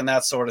make and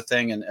that sort of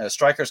thing. And a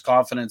striker's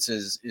confidence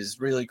is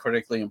really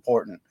critically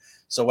important.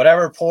 So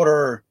whatever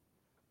Porter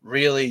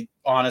really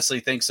honestly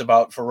thinks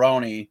about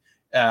Vrioni,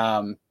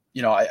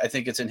 I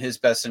think it's in his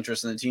best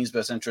interest and the team's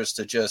best interest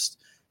to just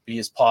be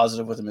as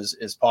positive with him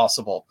as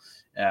possible.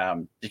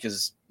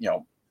 Because,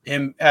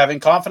 him having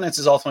confidence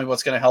is ultimately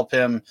what's going to help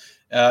him,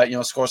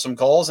 score some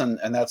goals.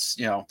 And that's,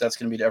 that's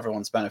going to be to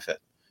everyone's benefit.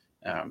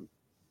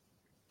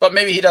 But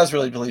maybe he does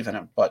really believe in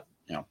him, but,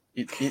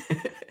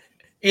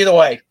 either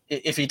way,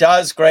 if he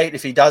does, great.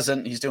 If he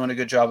doesn't, he's doing a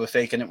good job of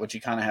faking it, which he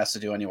kind of has to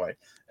do anyway.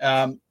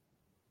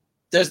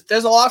 There's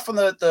a lot from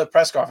the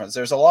press conference.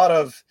 There's a lot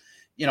of,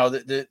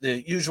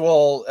 the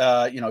usual,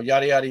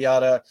 yada, yada,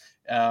 yada,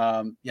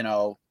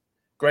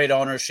 great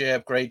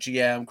ownership, great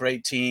GM,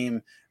 great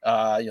team,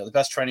 the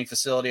best training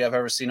facility I've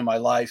ever seen in my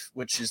life,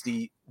 which is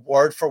the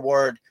word for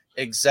word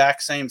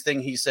exact same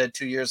thing he said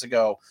 2 years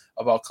ago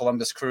about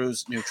Columbus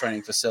Crew's new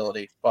training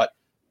facility. But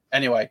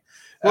anyway.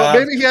 Well,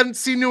 maybe he hadn't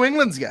seen New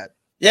England's yet.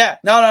 Yeah,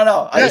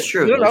 no. That's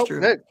true. That's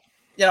true.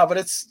 But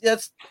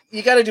it's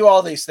you got to do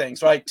all these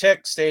things, right?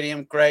 Tick,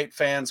 stadium, great,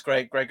 fans,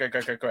 great.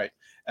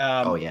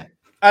 Oh yeah.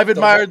 I've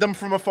admired them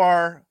from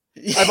afar.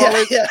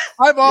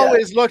 I've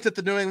always looked at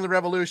the New England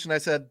Revolution. I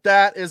said,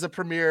 that is a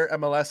premier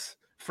MLS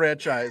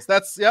franchise.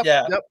 That's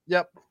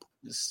yep.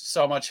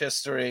 So much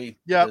history.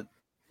 Yep.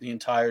 The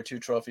entire 2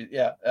 trophies.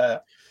 Yeah.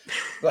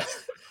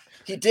 But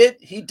he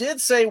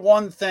did say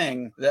one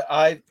thing that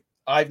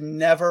I've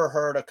never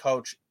heard a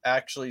coach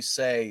actually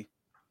say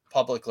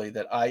publicly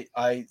that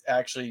I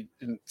actually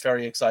am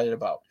very excited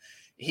about.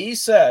 He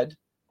said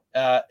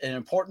an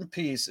important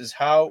piece is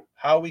how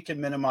we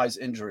can minimize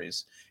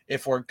injuries.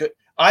 If we're good,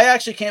 I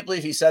actually can't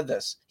believe he said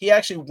this. He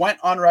actually went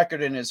on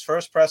record in his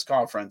first press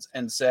conference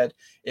and said,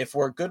 if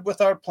we're good with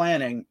our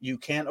planning, you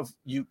can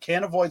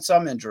avoid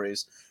some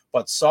injuries,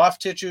 but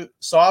soft tissue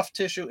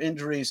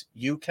injuries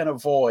you can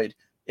avoid.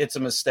 It's a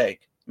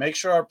mistake. Make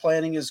sure our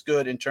planning is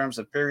good in terms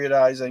of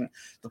periodizing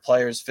the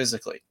players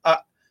physically.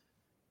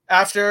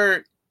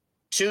 After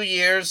 2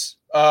 years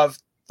of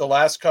the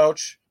last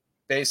coach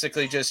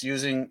basically just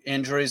using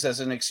injuries as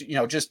an excuse,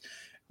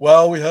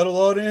 we had a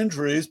lot of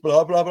injuries,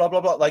 blah, blah, blah,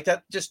 blah, blah. Like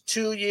that, just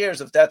 2 years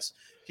of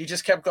he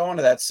just kept going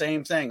to that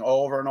same thing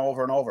over and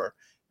over and over.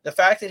 The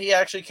fact that he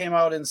actually came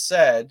out and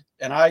said,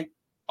 and I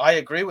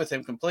agree with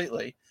him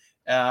completely,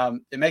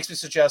 it makes me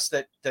suggest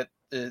that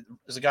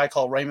there's a guy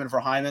called Raymond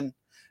Verheimen,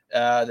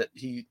 that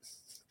he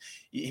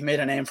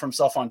made a name for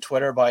himself on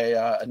Twitter by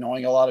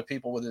annoying a lot of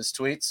people with his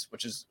tweets,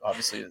 which is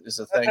obviously is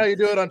a thing. That's how you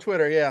do it on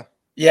Twitter, yeah.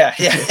 Yeah.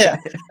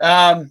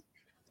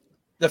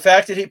 The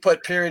fact that he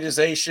put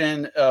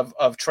periodization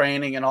of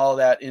training and all of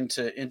that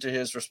into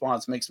his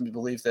response makes me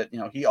believe that,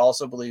 he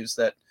also believes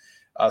that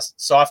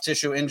soft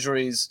tissue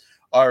injuries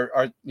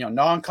are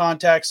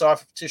non-contact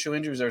soft tissue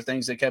injuries are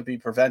things that can be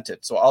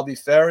prevented. So I'll be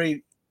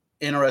very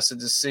interested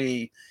to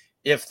see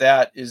if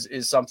that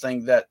is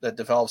something that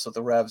develops with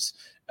the Revs,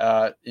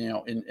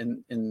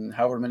 in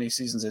however many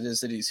seasons it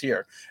is that he's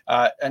here.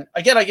 And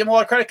again, I give him a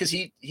lot of credit because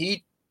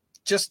he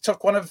just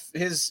took one of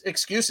his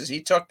excuses.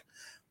 He took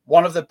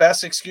one of the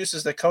best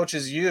excuses that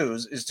coaches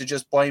use is to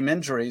just blame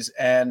injuries.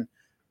 And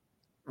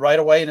right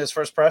away in his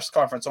first press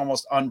conference,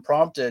 almost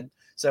unprompted,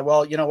 said,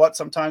 well, you know what,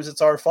 sometimes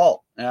it's our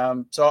fault.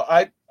 So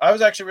I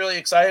was actually really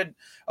excited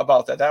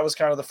about that. That was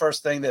kind of the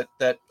first thing that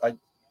I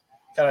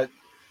kind of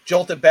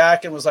jolted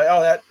back and was like,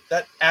 oh,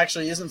 that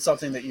actually isn't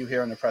something that you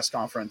hear in a press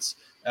conference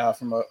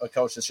from a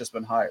coach that's just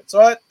been hired.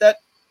 So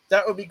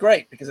that would be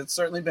great, because it's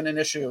certainly been an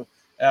issue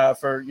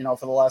for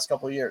the last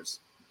couple of years.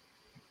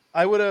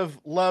 I would have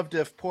loved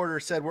if Porter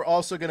said, we're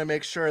also going to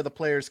make sure the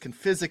players can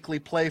physically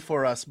play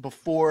for us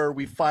before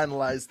we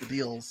finalize the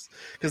deals,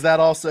 because that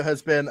also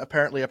has been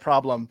apparently a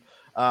problem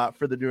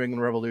for the New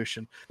England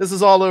Revolution. This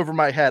is all over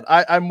my head.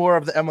 I'm more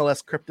of the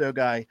MLS crypto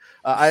guy.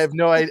 I have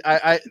no idea.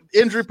 I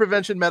injury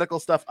prevention, medical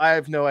stuff, I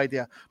have no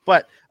idea.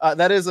 But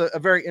that is a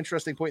very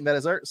interesting point, and that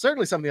is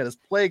certainly something that has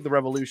plagued the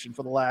Revolution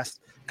for the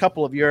last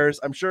couple of years.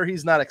 I'm sure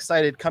he's not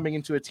excited coming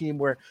into a team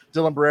where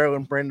Dylan Barrero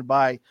and Brandon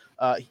Bye,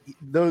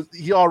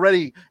 he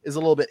already is a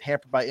little bit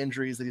hampered by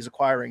injuries that he's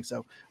acquiring.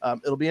 So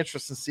it'll be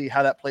interesting to see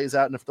how that plays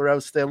out, and if the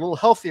Revs stay a little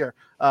healthier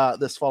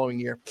this following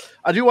year.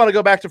 I do want to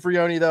go back to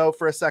Vrioni, though,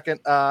 for a second.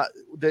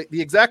 The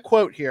exact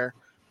quote here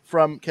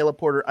from Caleb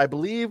Porter: I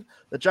believe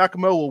that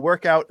Giacomo will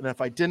work out, and if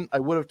I didn't, I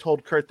would have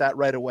told Kurt that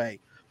right away.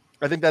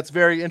 I think that's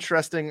very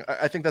interesting.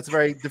 I think that's a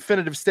very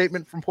definitive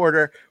statement from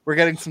Porter. We're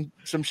getting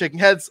some shaking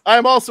heads.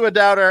 I'm also a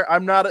doubter.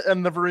 I'm not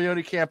in the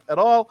Vrioni camp at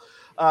all.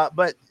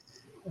 But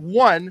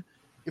one,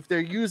 if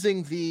they're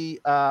using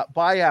the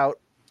buyout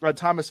on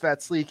Thomas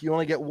Vatslik, you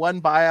only get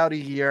one buyout a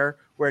year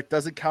where it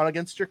doesn't count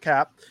against your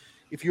cap.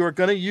 If you are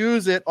going to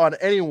use it on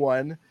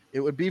anyone, it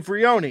would be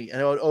Vrioni,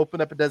 and it would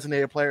open up a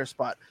designated player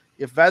spot.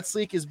 If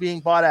Vatslik is being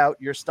bought out,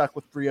 you're stuck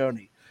with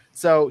Vrioni.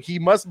 So he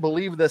must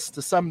believe this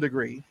to some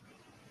degree.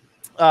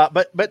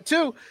 But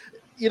two,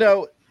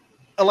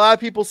 a lot of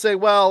people say,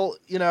 well,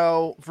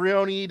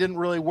 Vrioni didn't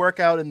really work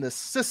out in this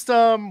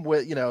system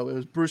with, it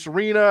was Bruce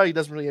Arena. He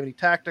doesn't really have any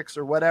tactics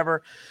or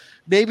whatever.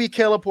 Maybe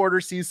Caleb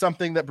Porter sees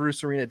something that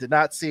Bruce Arena did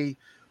not see.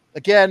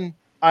 Again,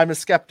 I'm a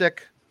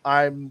skeptic.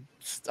 I'm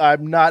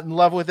not in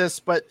love with this,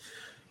 but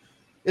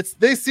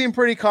they seem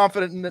pretty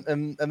confident in it,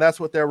 and that's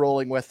what they're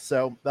rolling with.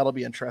 So that'll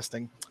be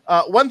interesting.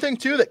 One thing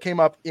too that came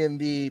up in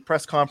the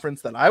press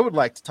conference that I would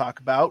like to talk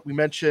about, we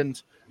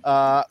mentioned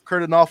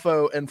Curt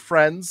Onalfo and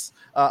friends.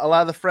 A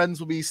lot of the friends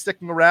will be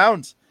sticking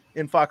around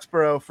in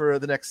Foxborough for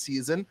the next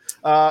season.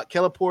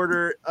 Caleb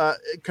Porter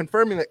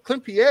confirming that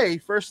Clint Pierre,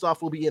 first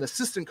off, will be an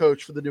assistant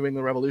coach for the New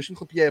England Revolution.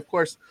 Clint Pierre, of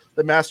course,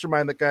 the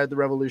mastermind that guided the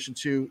Revolution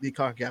to the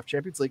CONCACAF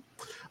Champions League.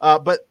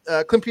 But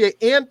Clint Pierre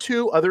and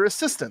two other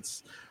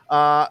assistants.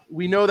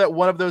 We know that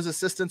one of those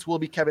assistants will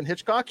be Kevin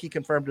Hitchcock. He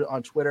confirmed it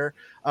on Twitter.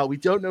 We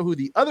don't know who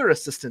the other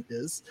assistant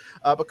is,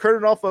 but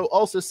Curt Onalfo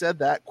also said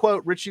that,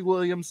 quote, Richie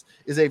Williams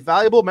is a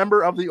valuable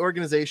member of the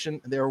organization,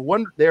 and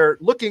they're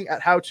looking at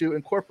how to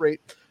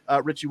incorporate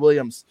Richie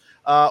Williams.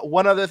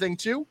 One other thing,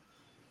 too,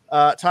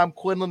 Tom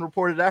Quinlan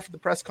reported after the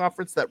press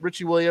conference that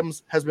Richie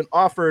Williams has been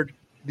offered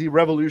the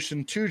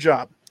Revolution 2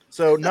 job.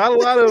 So not a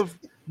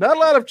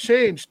lot of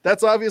change.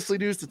 That's obviously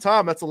news to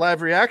Tom. That's a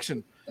live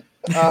reaction.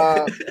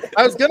 I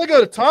was going to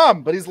go to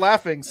Tom, but he's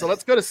laughing. So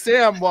let's go to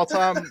Sam while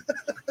Tom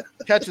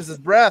catches his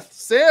breath.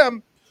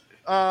 Sam,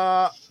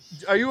 are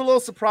you a little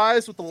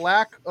surprised with the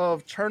lack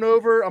of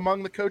turnover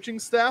among the coaching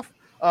staff,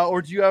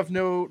 or do you have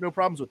no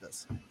problems with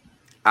this?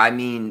 I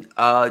mean,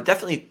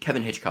 definitely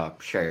Kevin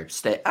Hitchcock, sure.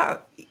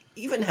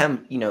 Even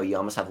him, you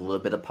almost have a little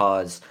bit of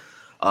pause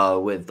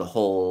with the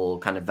whole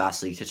kind of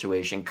Vatslik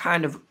situation.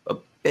 Kind of a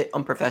bit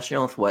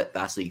unprofessional if what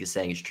Vatslik is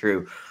saying is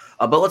true.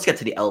 But let's get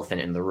to the elephant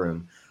in the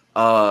room.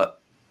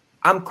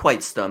 I'm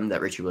quite stunned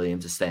that Richie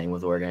Williams is staying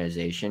with the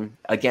organization.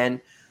 Again,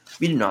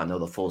 we do not know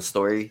the full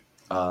story.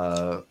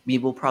 We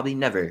will probably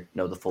never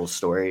know the full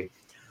story.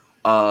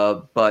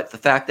 But the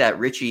fact that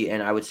Richie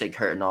and I would say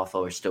Curt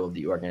Onalfo are still with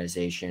the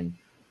organization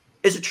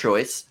is a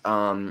choice,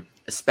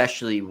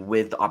 especially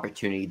with the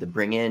opportunity to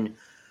bring in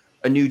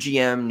a new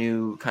GM,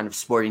 new kind of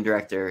sporting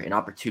director, an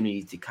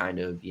opportunity to kind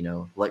of,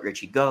 let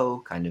Richie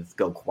go, kind of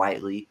go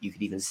quietly, you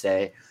could even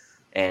say.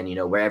 And,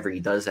 wherever he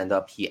does end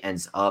up, he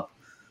ends up.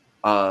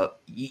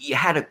 You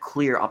had a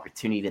clear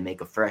opportunity to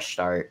make a fresh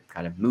start,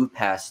 kind of move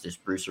past this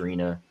Bruce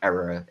Arena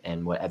era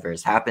and whatever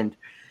has happened.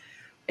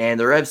 And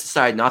the Revs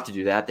decided not to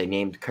do that. They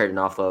named Curt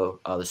Onalfo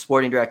the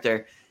sporting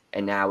director.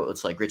 And now it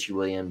looks like Richie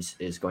Williams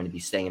is going to be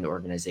staying in the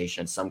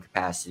organization in some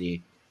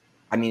capacity.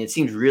 I mean, it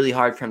seems really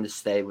hard for him to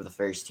stay with the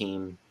first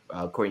team.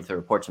 According to the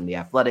reports from The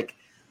Athletic,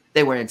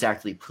 they weren't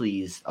exactly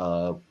pleased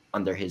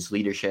under his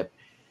leadership.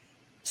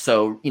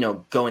 So,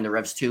 going to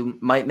Revs 2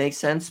 might make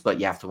sense, but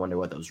you have to wonder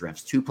what those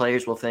Revs 2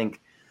 players will think.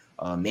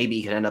 Maybe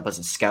he could end up as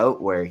a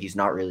scout where he's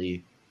not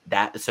really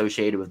that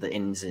associated with the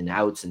ins and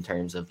outs in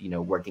terms of,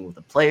 working with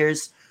the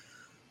players.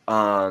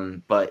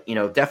 But,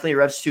 definitely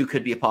Revs 2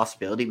 could be a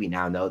possibility. We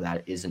now know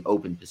that is an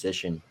open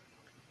position.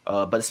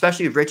 But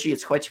especially with Richie,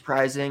 it's quite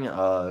surprising.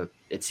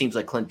 It seems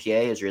like Clint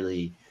Pierre has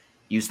really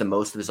used the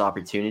most of his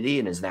opportunity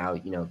and is now,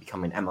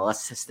 become an MLS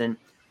assistant.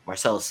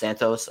 Marcelo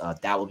Santos,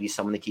 that will be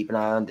someone to keep an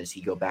eye on. Does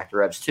he go back to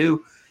Revs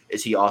 2?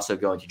 Is he also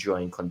going to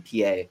join Clint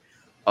Pierre?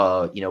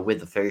 with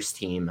the first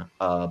team.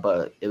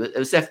 But it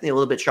was definitely a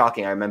little bit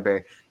shocking. I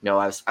remember,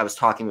 I was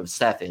talking with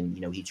Steph, and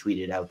he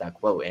tweeted out that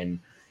quote, and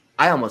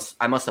I must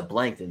have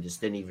blanked and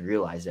just didn't even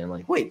realize it. I'm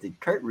like, wait, did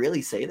Kurt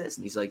really say this?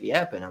 And he's like,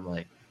 yep. And I'm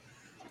like,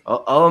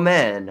 oh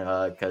man,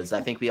 because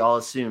I think we all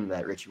assumed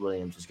that Richie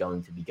Williams was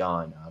going to be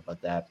gone,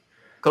 but that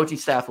coaching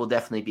staff will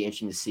definitely be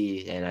interesting to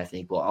see, and I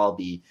think we'll all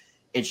be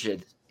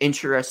interested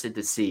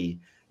to see,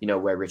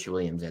 where Richie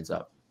Williams ends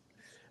up.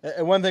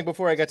 And one thing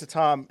before I get to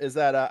Tom is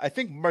that I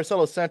think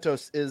Marcelo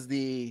Santos is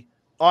the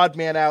odd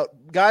man out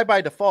guy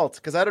by default,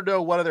 because I don't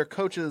know what other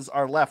coaches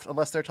are left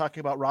unless they're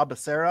talking about Rob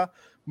Becerra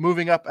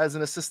moving up as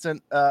an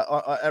assistant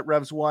at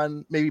Revs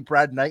 1, maybe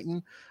Brad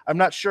Knighton. I'm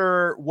not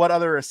sure what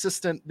other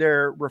assistant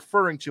they're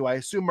referring to. I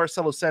assume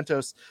Marcelo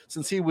Santos,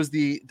 since he was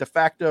the de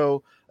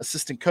facto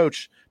assistant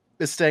coach,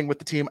 is staying with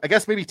the team. I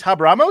guess maybe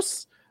Tab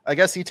Ramos. I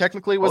guess he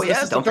technically was. Oh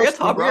yeah, don't forget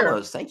Tab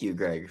Ramos. Thank you,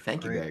 Greg.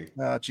 Thank you, Greg.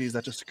 Oh, geez,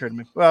 that just occurred to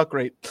me. Well,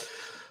 great.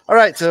 All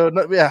right, so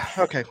yeah,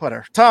 okay,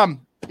 whatever.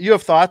 Tom, you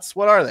have thoughts?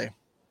 What are they?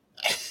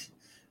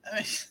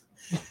 I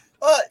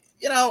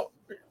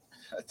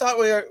thought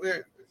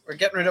we're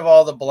getting rid of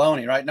all the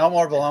baloney, right? No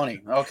more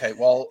baloney. Okay,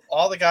 well,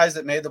 all the guys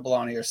that made the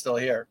baloney are still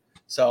here,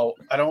 so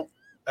I don't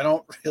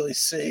really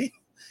see.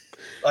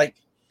 Like,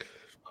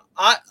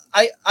 I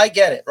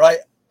get it, right?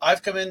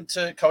 I've come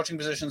into coaching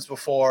positions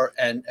before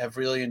and have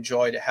really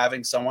enjoyed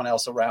having someone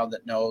else around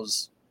that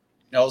knows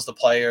the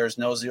players,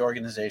 knows the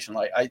organization.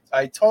 Like,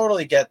 I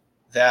totally get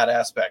that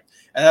aspect,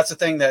 and that's the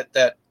thing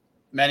that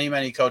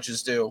many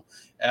coaches do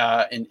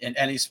in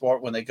any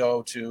sport when they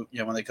go to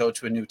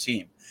a new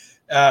team.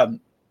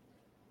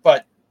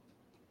 But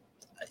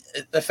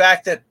the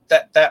fact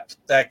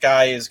that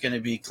guy is going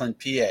to be Clint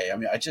P.A. I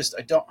mean,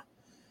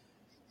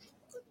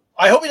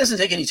 I hope he doesn't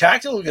take any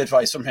tactical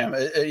advice from him.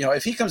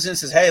 If he comes in and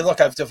says, "Hey,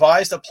 look, I've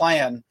devised a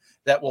plan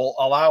that will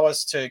allow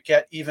us to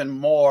get even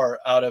more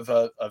out of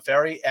a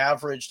very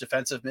average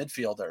defensive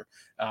midfielder.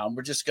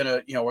 We're just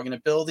gonna, we're gonna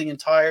build the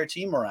entire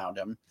team around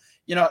him."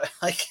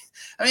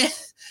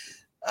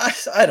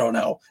 I don't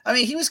know. I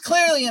mean, he was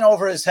clearly in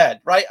over his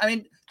head, right? I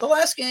mean, the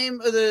last game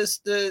of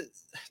the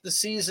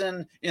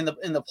season in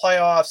the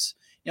playoffs,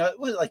 it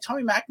was like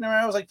Tommy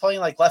McNamara was like playing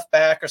like left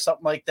back or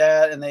something like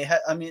that, and they had,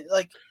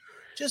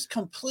 just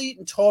complete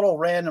and total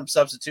random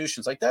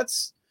substitutions. Like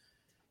that's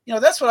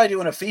what I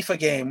do in a FIFA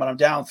game when I'm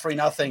down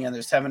 3-0 and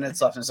there's 10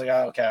 minutes left, and it's like,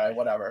 oh, okay,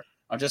 whatever.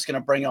 I'm just going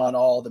to bring on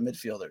all the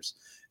midfielders.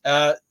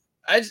 I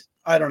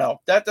don't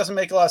know. That doesn't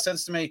make a lot of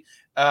sense to me.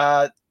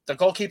 The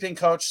goalkeeping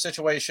coach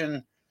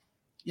situation,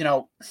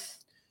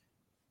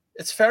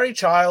 it's very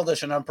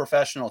childish and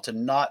unprofessional to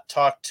not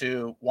talk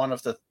to one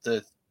of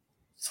the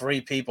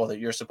 3 people that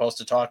you're supposed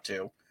to talk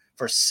to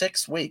for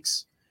 6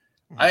 weeks.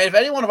 I mean, if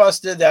any one of us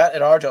did that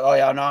at our job, oh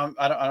yeah, no,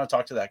 I don't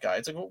talk to that guy.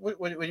 It's like, what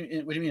do you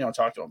mean you don't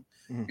talk to him?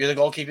 Mm-hmm. You're the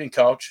goalkeeping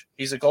coach.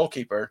 He's a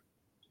goalkeeper.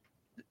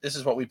 This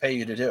is what we pay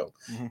you to do.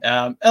 Mm-hmm.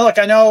 And look,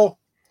 I know.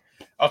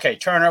 Okay,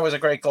 Turner was a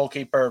great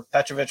goalkeeper.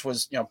 Petrovic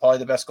was, probably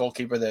the best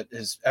goalkeeper that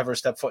has ever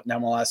stepped foot in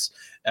MLS.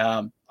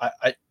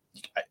 I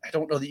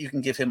don't know that you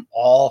can give him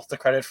all the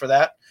credit for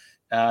that.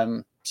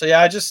 So yeah,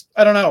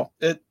 I don't know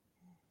it.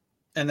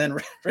 And then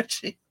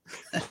Richie.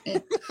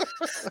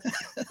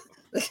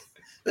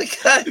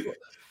 The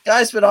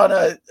guy's been on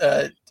a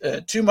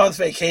 2-month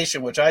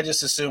vacation, which I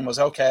just assumed was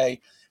okay.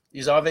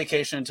 He's on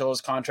vacation until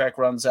his contract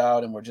runs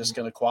out, and we're just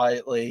going to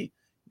quietly,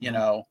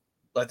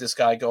 let this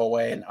guy go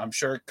away. And I'm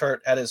sure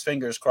Kurt had his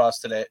fingers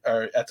crossed today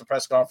or at the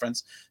press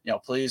conference.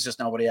 Please just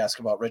nobody ask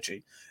about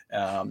Richie.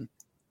 I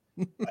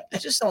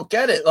just don't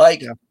get it.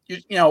 Like,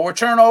 we're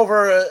turning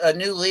over a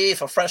new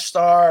leaf, a fresh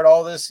start,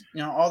 all this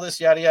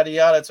yada yada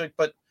yada. It's like,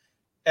 but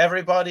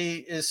everybody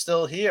is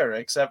still here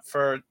except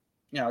for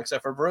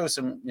Bruce.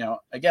 And,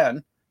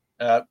 again,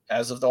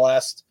 as of the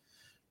last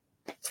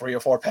 3 or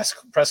 4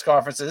 press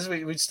conferences,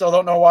 we still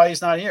don't know why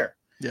he's not here.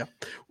 Yeah.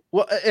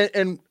 Well,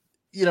 and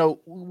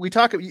we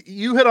talk,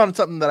 you hit on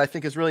something that I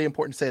think is really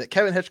important to say, that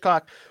Kevin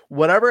Hitchcock,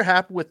 whatever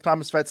happened with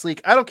Thomas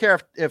Vetzliek, I don't care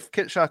if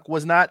Hitchcock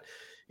was not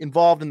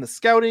involved in the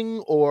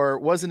scouting or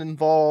wasn't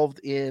involved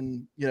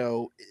in,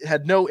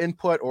 had no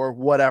input or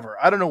whatever.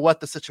 I don't know what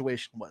the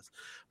situation was,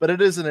 but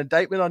it is an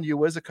indictment on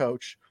you as a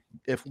coach.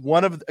 If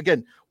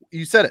again,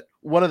 you said it,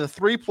 one of the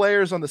 3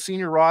 players on the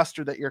senior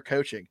roster that you're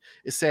coaching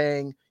is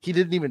saying he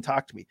didn't even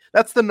talk to me.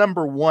 That's the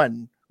number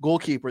 1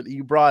 goalkeeper that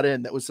you brought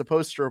in that was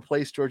supposed to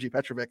replace Georgi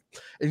Petrovic.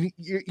 And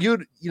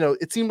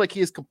it seemed like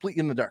he is completely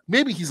in the dark.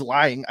 Maybe he's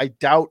lying. I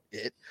doubt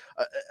it.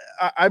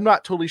 I'm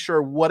not totally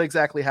sure what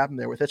exactly happened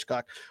there with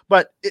Hitchcock,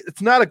 but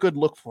it's not a good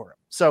look for him.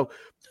 So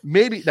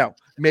maybe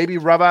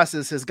Ravas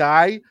is his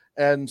guy,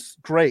 and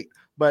great.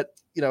 But,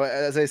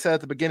 as I said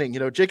at the beginning,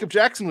 Jacob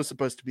Jackson was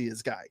supposed to be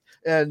his guy,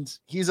 and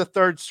he's a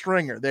 3rd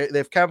stringer.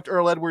 They've kept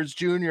Earl Edwards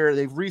Jr.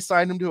 They've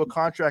re-signed him to a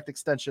contract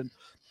extension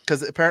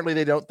because apparently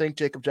they don't think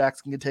Jacob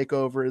Jackson can take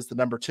over as the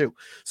number 2.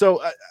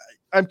 So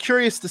I'm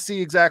curious to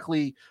see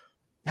exactly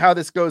how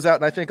this goes out.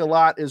 And I think a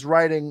lot is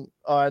riding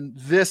on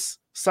this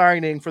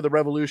signing for the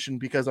Revolution,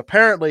 because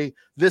apparently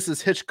this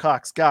is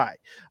Hitchcock's guy.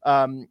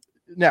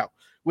 Now,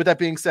 with that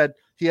being said,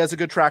 He has a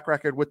good track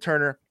record with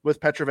Turner, with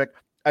Petrovic.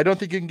 I don't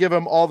think you can give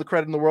him all the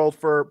credit in the world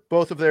for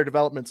both of their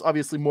developments,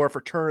 obviously more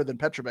for Turner than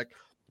Petrovic,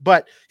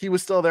 but he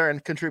was still there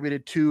and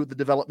contributed to the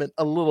development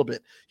a little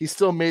bit. He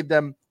still made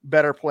them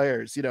better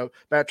players. You know,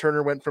 Matt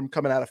Turner went from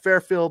coming out of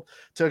Fairfield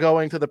to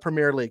going to the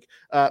Premier League.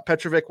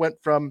 Petrovic went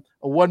from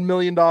a $1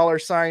 million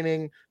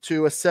signing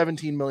to a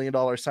 $17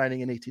 million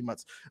signing in 18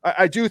 months.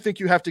 I do think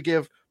you have to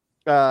give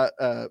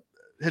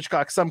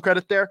Hitchcock some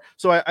credit there.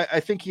 So I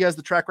think he has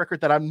the track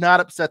record that I'm not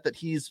upset that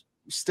he's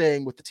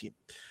staying with the team.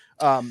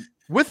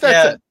 With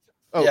that said,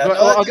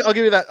 I'll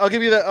give you that. I'll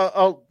give you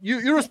that.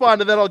 You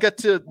respond, and then I'll get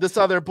to this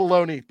other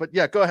baloney. But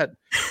yeah, go ahead.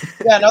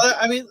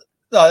 I mean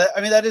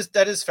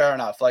that is fair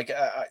enough. Like,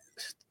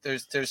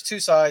 there's two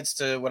sides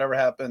to whatever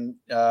happened.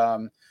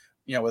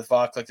 With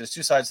Vaclik, there's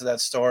two sides to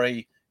that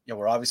story. You know,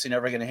 we're obviously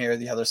never going to hear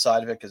the other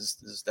side of it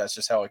because that's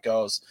just how it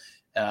goes.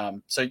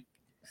 So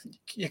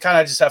you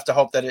kind of just have to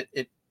hope that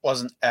it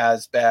wasn't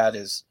as bad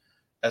as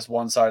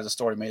one side of the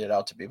story made it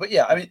out to be. But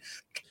yeah, I mean,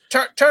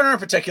 Turner in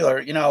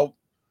particular,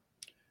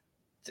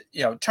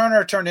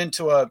 Turner turned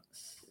into a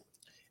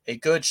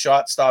good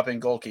shot stopping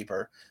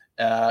goalkeeper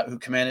who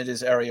commanded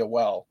his area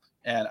well.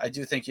 And I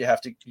do think you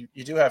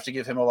do have to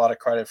give him a lot of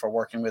credit for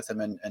working with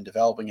him and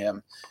developing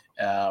him.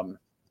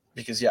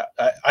 Because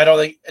I don't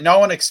think no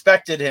one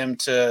expected him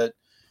to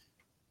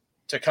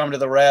come to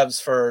the Revs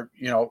for,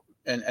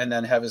 and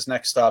then have his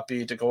next stop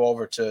be to go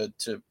over to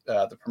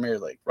the Premier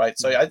League. Right.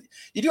 So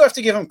you do have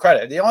to give him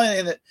credit. The only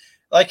thing that,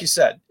 like you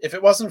said, if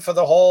it wasn't for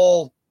the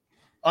whole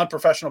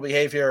unprofessional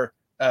behavior,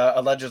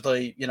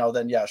 allegedly,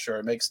 then yeah, sure,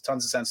 it makes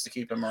tons of sense to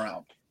keep him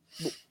around.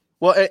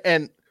 Well,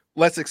 and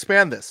let's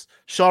expand this.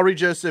 Shawry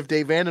Joseph,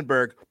 Dave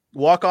Vandenberg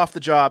walk off the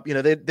job.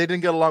 They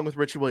didn't get along with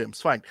Richie Williams.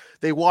 Fine.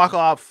 They walk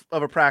off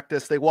of a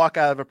practice. They walk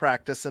out of a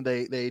practice and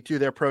they do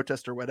their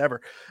protest or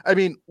whatever. I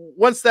mean,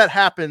 once that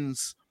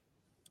happens,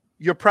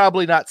 you're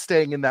probably not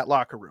staying in that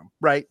locker room,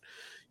 right?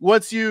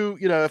 Once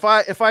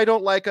if I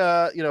don't like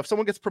if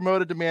someone gets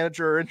promoted to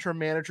manager or interim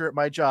manager at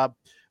my job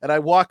and I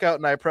walk out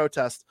and I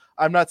protest,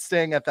 I'm not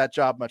staying at that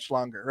job much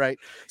longer. Right.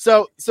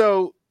 So,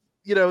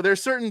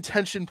 there's certain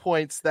tension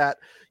points that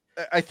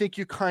I think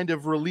you kind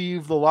of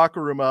relieve the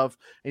locker room of,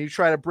 and you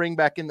try to bring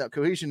back in that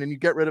cohesion and you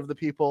get rid of the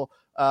people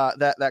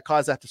that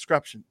cause that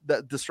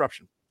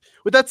disruption.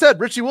 With that said,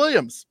 Richie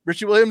Williams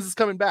is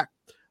coming back.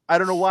 I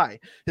don't know why.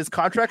 His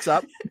contract's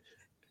up.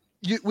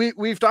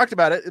 We've talked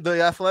about it.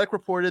 The Athletic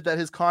reported that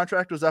his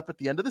contract was up at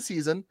the end of the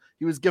season.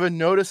 He was given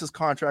notice his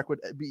contract would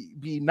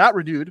be not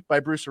renewed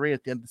by Bruce Arena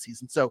at the end of the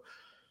season. So,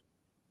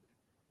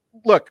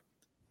 look,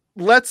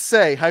 let's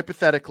say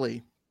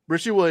hypothetically,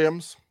 Richie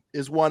Williams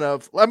is one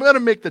of. I'm going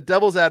to make the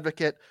devil's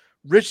advocate.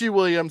 Richie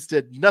Williams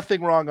did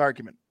nothing wrong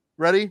argument.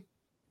 Ready?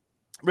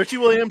 Richie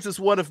Williams is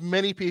one of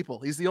many people.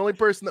 He's the only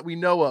person that we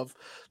know of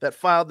that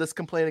filed this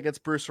complaint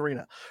against Bruce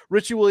Arena.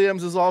 Richie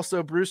Williams is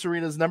also Bruce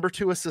Arena's number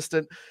 2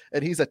 assistant,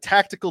 and he's a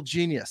tactical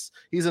genius.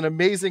 He's an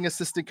amazing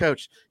assistant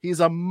coach.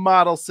 He's a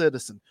model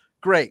citizen.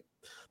 Great.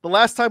 The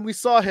last time we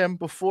saw him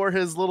before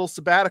his little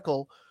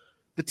sabbatical,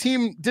 the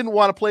team didn't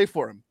want to play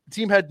for him. The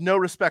team had no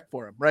respect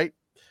for him, right?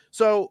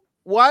 So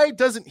why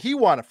doesn't he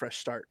want a fresh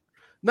start?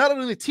 Not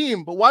only the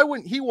team, but why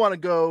wouldn't he want to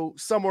go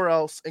somewhere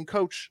else and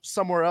coach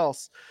somewhere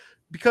else?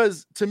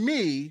 Because to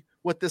me,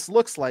 what this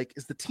looks like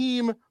is the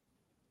team,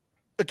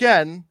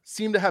 again,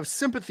 seem to have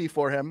sympathy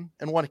for him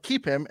and want to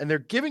keep him, and they're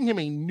giving him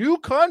a new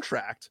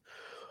contract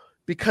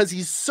because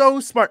he's so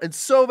smart and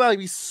so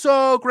valuable. He's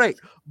so great.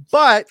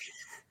 But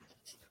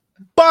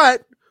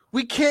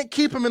we can't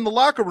keep him in the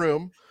locker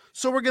room,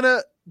 so we're going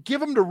to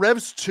give him to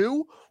Revs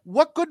 2?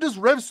 What good does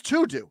Revs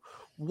 2 do?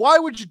 Why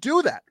would you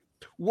do that?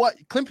 What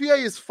Clint PA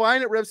is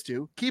fine at Revs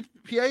 2. Keep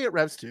PA at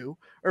Revs 2,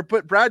 or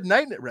put Brad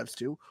Knighton at Revs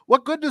 2.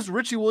 What good does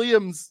Richie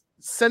Williams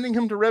sending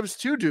him to Revs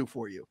 2 do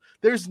for you?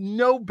 There's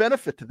no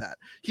benefit to that.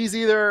 He's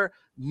either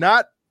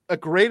not a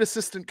great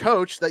assistant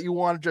coach that you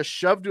want to just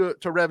shove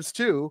to Revs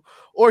 2,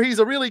 or he's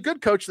a really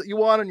good coach that you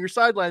want on your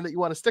sideline that you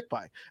want to stick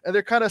by. And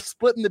they're kind of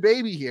splitting the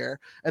baby here,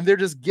 and they're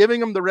just giving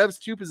him the Revs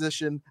 2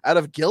 position out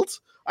of guilt.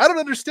 I don't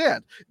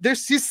understand.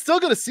 He's still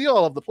going to see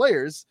all of the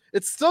players.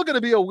 It's still going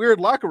to be a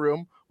weird locker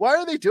room. Why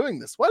are they doing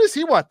this? Why does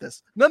he want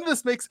this? None of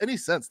this makes any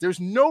sense. There's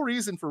no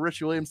reason for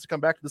Richie Williams to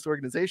come back to this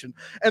organization.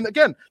 And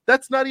again,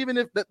 that's not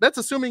even that's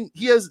assuming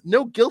he has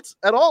no guilt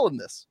at all in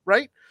this,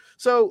 right?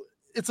 So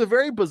it's a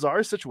very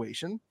bizarre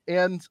situation.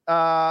 And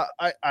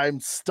I'm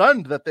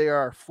stunned that they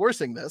are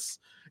forcing this.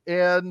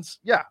 And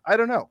yeah, I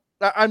don't know.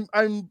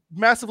 I'm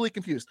massively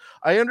confused.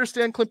 I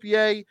understand Clint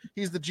PA.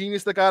 He's the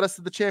genius that got us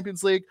to the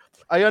Champions League.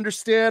 I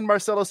understand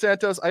Marcelo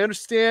Santos. I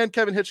understand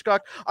Kevin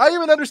Hitchcock. I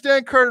even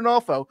understand Kurt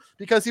Arnolfo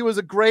because he was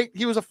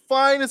a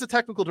fine as a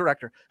technical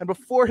director. And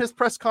before his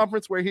press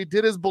conference where he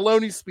did his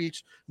baloney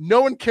speech, no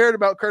one cared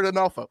about Kurt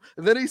Arnolfo.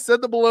 And then he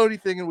said the baloney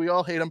thing and we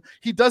all hate him.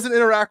 He doesn't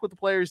interact with the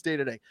players day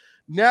to day.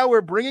 Now we're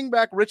bringing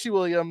back Richie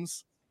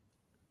Williams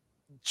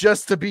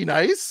just to be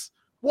nice.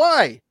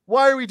 Why?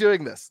 Why are we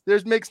doing this? There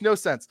makes no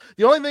sense.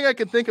 The only thing I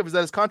can think of is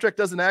that his contract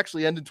doesn't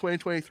actually end in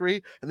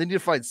 2023, and they need to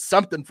find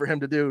something for him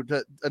to do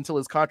until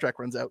his contract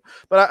runs out.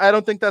 But I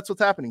don't think that's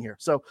what's happening here.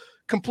 So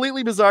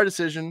completely bizarre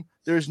decision.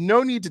 There's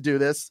no need to do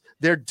this.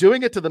 They're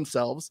doing it to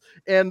themselves.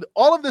 And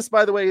all of this,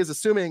 by the way, is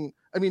assuming,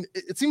 I mean,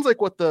 it seems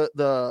like what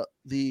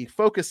the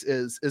focus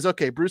is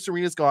okay, Bruce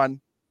Arena's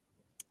gone.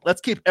 Let's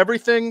keep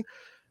everything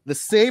the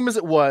same as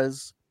it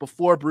was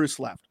before Bruce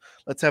left.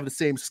 Let's have the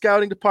same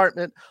scouting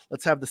department.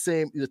 Let's have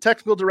the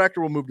technical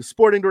director will move to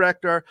sporting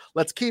director.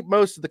 Let's keep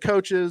most of the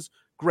coaches.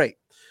 Great.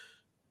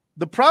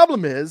 The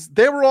problem is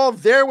they were all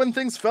there when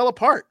things fell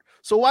apart.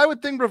 So why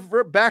would things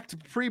revert back to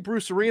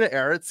pre-Bruce Arena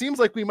era? It seems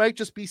like we might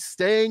just be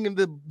staying in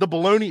the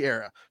baloney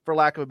era, for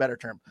lack of a better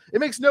term. It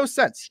makes no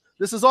sense.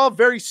 This is all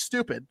very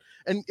stupid.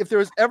 And if there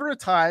was ever a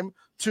time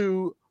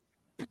to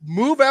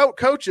move out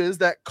coaches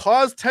that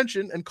cause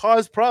tension and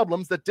cause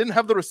problems that didn't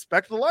have the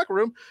respect of the locker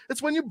room,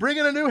 it's when you bring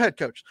in a new head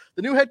coach.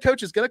 The new head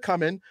coach is going to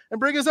come in and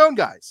bring his own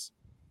guys.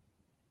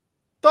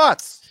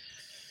 Thoughts?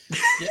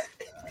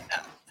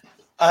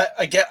 Yeah.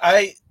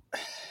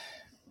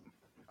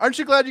 Aren't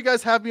you glad you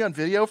guys have me on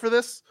video for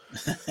this?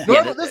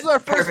 Yeah, this is our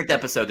first perfect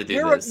episode to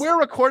do this. We're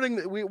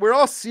recording. We're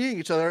all seeing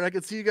each other, and I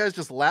can see you guys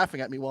just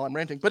laughing at me while I'm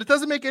ranting. But it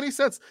doesn't make any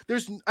sense.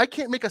 I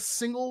can't make a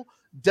single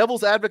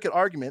devil's advocate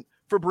argument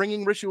for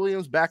bringing Richie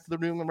Williams back to the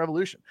New England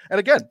Revolution. And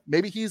again,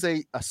 maybe he's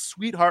a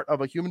sweetheart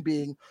of a human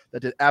being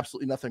that did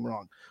absolutely nothing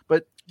wrong.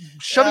 But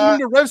shoving him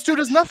to Revs 2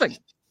 does nothing.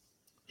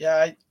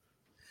 Yeah,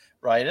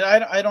 right.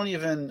 I don't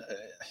even...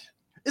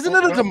 Isn't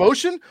it a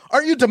demotion?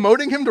 Aren't you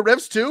demoting him to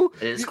Revs 2?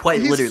 It is quite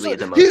literally a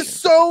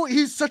demotion.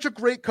 He's such a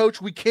great coach.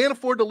 We can't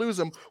afford to lose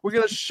him. We're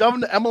going to shove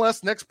him to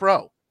MLS Next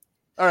Pro.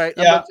 All right,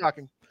 I'm done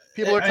talking.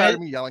 People are tired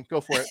of me yelling.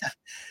 Go for it.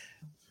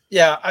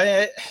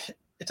 Yeah,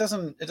 it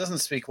doesn't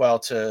speak well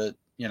to,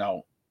 they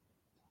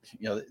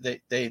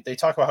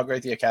talk about how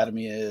great the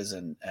academy is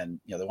and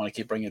they want to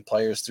keep bringing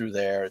players through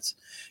there. It's,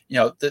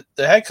 the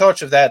head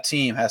coach of that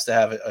team has to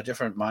have a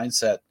different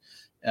mindset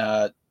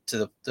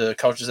to the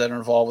coaches that are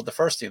involved with the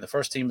first team. The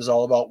first team is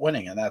all about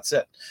winning, and that's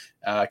it.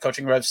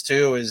 Coaching Revs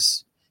 2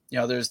 is,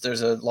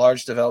 there's a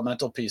large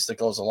developmental piece that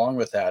goes along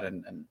with that.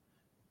 And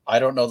I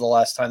don't know the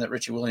last time that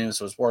Richie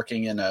Williams was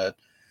working in a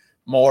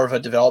more of a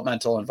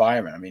developmental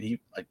environment. I mean,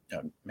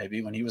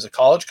 maybe when he was a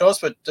college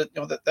coach, but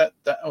that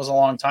was a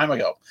long time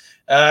ago.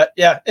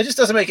 It just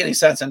doesn't make any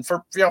sense. And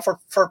for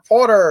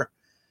Porter,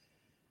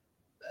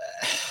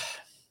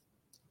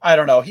 I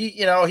don't know.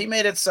 He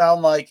made it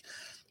sound like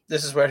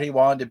this is where he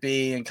wanted to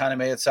be, and kind of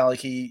made it sound like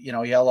he had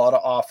a lot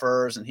of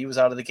offers and he was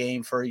out of the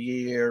game for a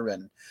year.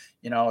 And,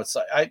 it's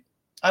like,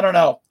 I don't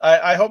know.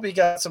 I hope he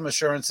got some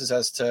assurances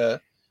as to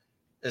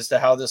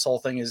how this whole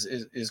thing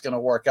is going to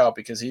work out,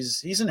 because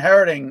he's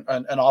inheriting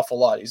an awful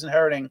lot. He's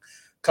inheriting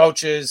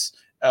coaches,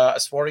 a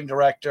sporting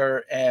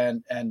director,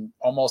 and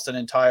almost an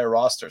entire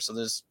roster. So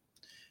there's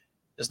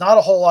not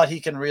a whole lot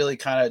he can really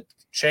kind of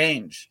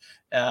change.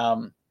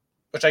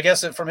 Which I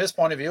guess from his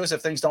point of view is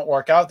if things don't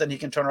work out, then he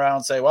can turn around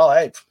and say, well,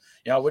 hey,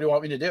 what do you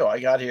want me to do? I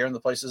got here and the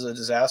place is a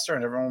disaster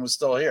and everyone was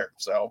still here.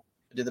 So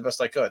I did the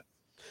best I could.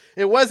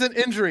 It wasn't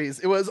injuries.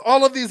 It was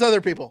all of these other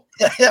people.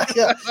 Yeah.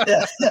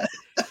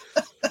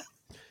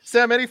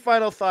 Sam, any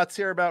final thoughts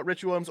here about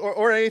Richie Williams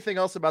or anything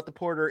else about the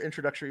Porter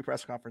introductory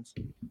press conference?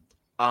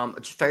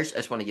 First, I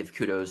just want to give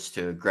kudos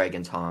to Greg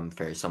and Tom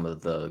for some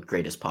of the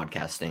greatest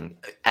podcasting,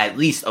 at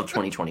least of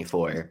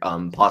 2024,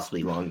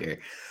 possibly longer.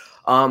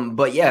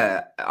 But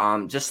yeah,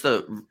 just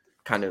to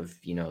kind of,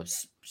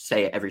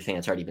 say everything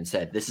that's already been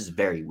said, this is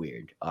very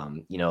weird.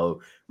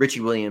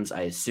 Richie Williams,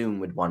 I assume,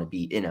 would want to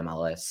be in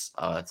MLS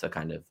to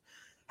kind of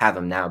have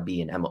him now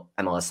be an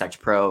MLS Next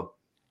Pro.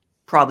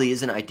 Probably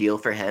isn't ideal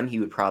for him. He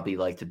would probably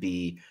like to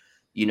be,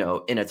 in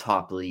a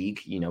top league.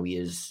 He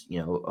is,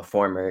 a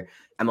former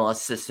MLS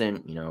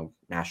assistant,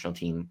 national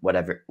team,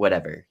 whatever.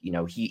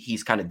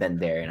 He's kind of been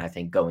there. And I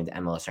think going to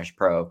MLS Next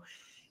Pro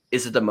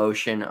is a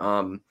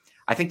demotion.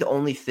 I think the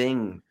only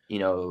thing,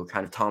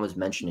 kind of Tom was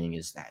mentioning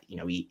is that,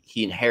 he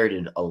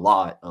inherited a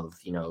lot of,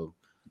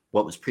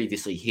 what was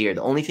previously here.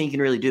 The only thing you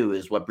can really do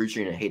is what Bruce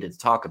Arena hated to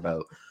talk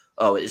about.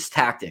 Is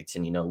tactics.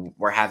 And,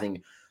 we're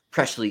having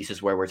press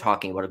releases where we're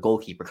talking about a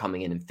goalkeeper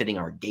coming in and fitting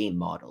our game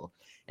model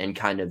and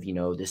kind of,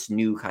 this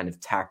new kind of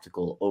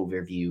tactical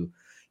overview,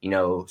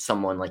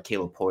 someone like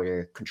Caleb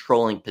Porter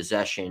controlling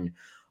possession,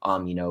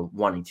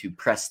 wanting to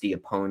press the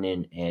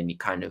opponent and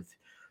kind of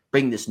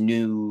bring this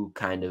new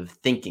kind of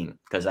thinking.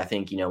 Because I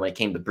think, when it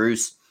came to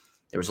Bruce,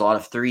 there was a lot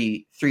of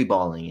three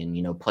balling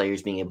and,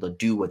 players being able to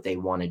do what they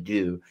want to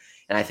do.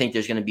 And I think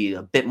there's going to be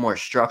a bit more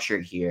structure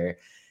here.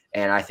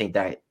 And I think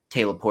that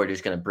Caleb Porter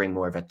is going to bring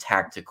more of a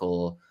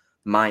tactical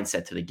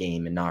mindset to the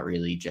game and not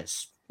really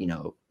just,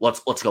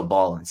 let's go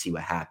ball and see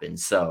what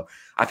happens. So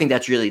I think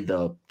that's really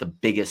the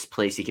biggest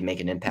place he can make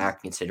an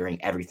impact,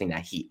 considering everything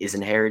that he is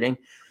inheriting.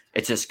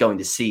 It's just going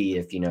to see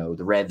if,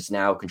 the Revs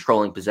now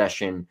controlling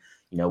possession,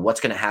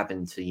 what's going to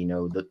happen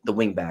to, the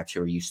wing backs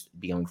who are used to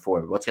be going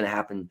forward. What's going to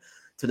happen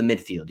to the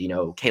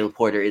midfield? Caleb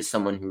Porter is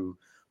someone who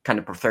kind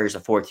of prefers a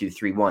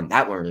 4-2-3-1.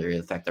 That won't really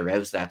affect the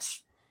Revs.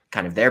 That's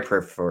kind of their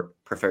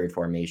preferred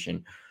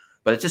formation.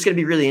 But it's just going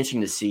to be really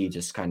interesting to see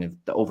just kind of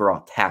the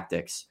overall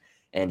tactics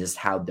and just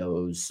how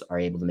those are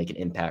able to make an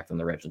impact on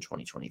the Revs in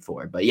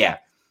 2024. But yeah,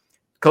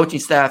 coaching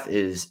staff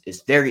is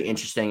very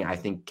interesting. I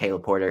think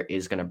Caleb Porter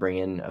is going to bring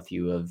in a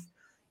few of,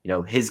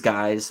 his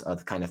guys to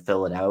kind of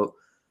fill it out.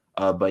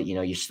 But,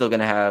 you're still going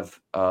to have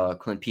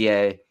Clint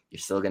Pierre. You're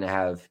still going to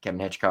have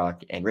Kevin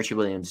Hitchcock, and Richie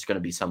Williams is going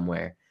to be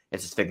somewhere.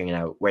 It's just figuring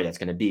out where that's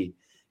going to be.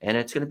 And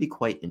it's going to be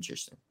quite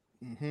interesting.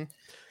 Mm-hmm.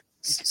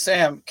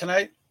 Sam, can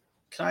I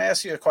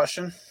ask you a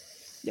question?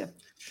 Yeah.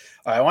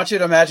 All right, I want you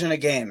to imagine a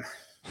game,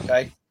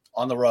 okay,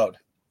 on the road.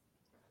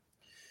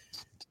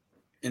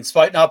 In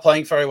spite not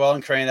playing very well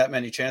and creating that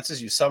many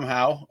chances, you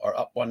somehow are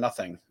up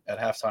 1-0 at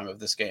halftime of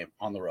this game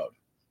on the road.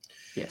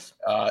 Yes.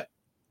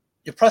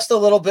 You pressed a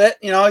little bit,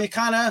 you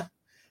kind of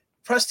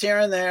pressed here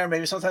and there.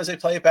 Maybe sometimes they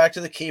play it back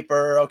to the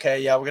keeper.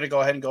 Okay, yeah, we're going to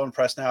go ahead and go and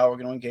press now. We're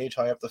going to engage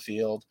high up the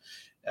field.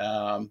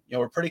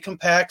 We're pretty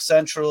compact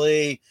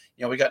centrally.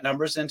 We got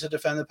numbers in to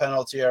defend the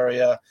penalty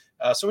area.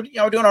 So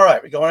we're doing all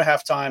right. We're going to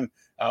halftime.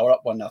 We're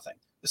up 1-0.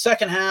 The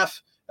second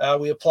half,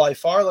 we apply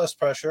far less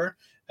pressure.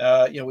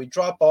 We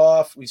drop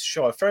off. We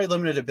show a very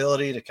limited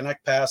ability to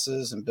connect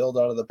passes and build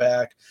out of the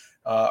back.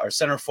 Our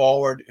center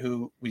forward,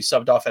 who we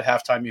subbed off at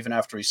halftime even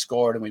after he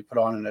scored, and we put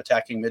on an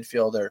attacking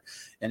midfielder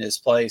in his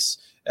place.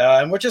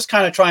 And we're just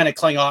kind of trying to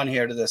cling on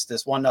here to this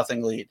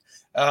 1-0 lead,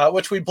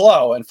 which we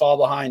blow and fall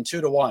behind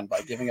 2-1 by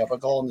giving up a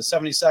goal in the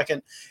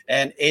 72nd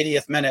and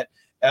 80th minute.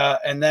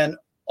 And then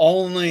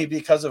only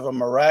because of a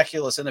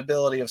miraculous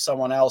inability of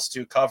someone else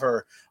to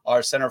cover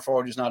our center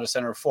forward, who's not a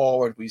center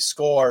forward, we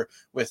score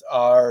with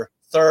our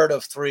third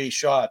of 3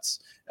 shots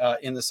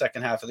in the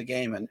second half of the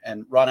game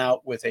and run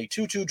out with a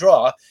 2-2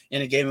 draw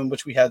in a game in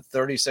which we had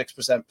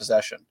 36%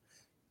 possession.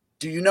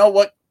 Do you know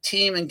what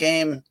team and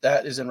game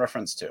that is in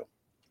reference to?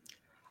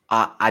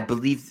 I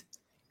believe,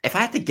 if I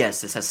had to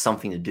guess, this has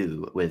something to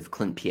do with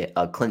Clint Pierre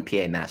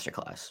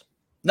masterclass.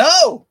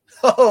 No.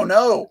 Oh,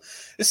 no.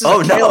 This is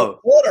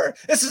Caleb Porter.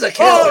 This is a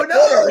Caleb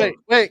Porter.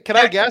 Wait, can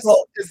I guess?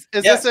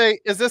 Is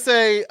this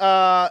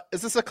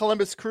a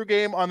Columbus Crew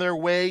game on their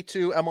way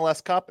to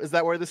MLS Cup? Is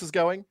that where this is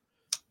going?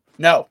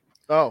 No.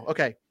 Oh,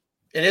 okay.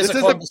 This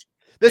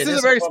is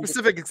a very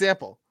specific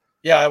example.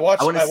 Yeah, I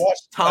watched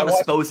Tom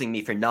exposing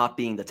me for not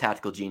being the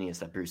tactical genius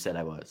that Bruce said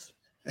I was.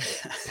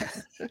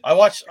 I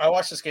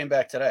watched this game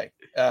back today.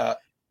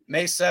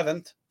 May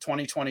 7th,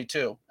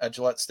 2022 at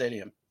Gillette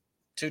Stadium.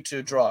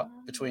 2-2 draw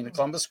between the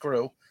Columbus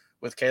Crew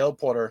with Caleb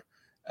Porter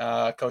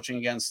coaching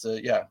against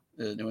the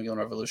New England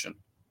Revolution.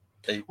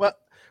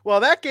 Well,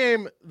 that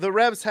game, the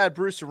Revs had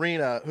Bruce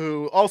Arena,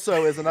 who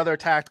also is another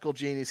tactical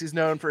genius. He's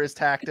known for his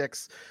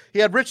tactics. He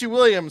had Richie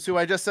Williams, who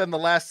I just said in the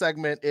last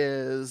segment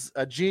is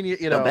a genius,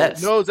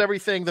 knows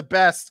everything the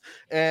best.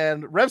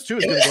 And Revs 2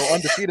 is going to go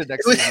undefeated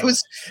next season.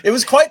 It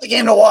was quite the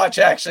game to watch,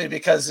 actually,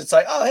 because it's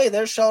like, oh, hey,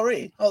 there's Shell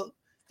Reed. Oh,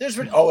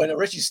 and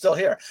Richie's still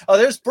here. Oh,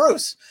 there's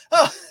Bruce.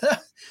 Oh,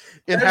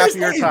 in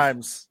happier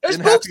times. There's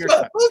Books.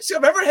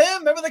 Remember him?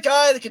 Remember the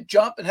guy that could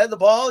jump and head the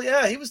ball?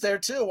 Yeah, he was there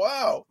too.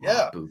 Wow.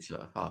 Yeah.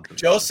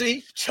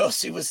 Josie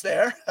was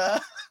there.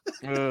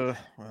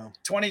 Wow.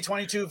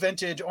 2022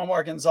 vintage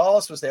Omar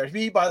Gonzalez was there.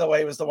 He, by the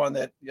way, was the one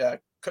that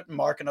couldn't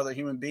mark another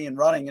human being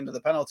running into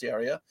the penalty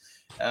area.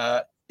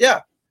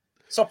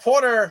 So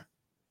Porter,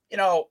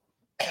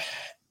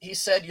 he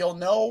said, you'll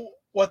know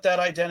what that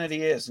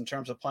identity is in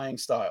terms of playing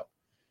style.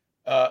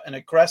 An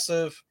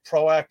aggressive,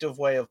 proactive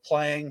way of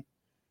playing,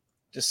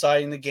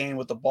 deciding the game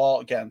with the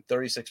ball. Again,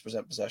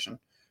 36% possession.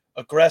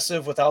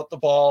 Aggressive without the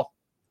ball.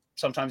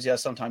 Sometimes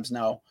yes, sometimes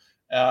no.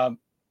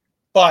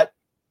 But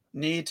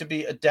need to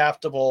be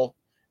adaptable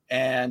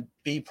and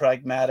be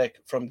pragmatic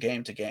from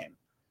game to game.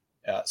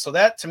 So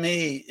that to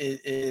me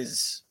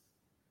is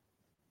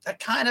that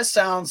kind of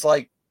sounds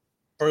like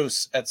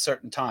Bruce at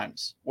certain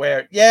times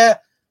where,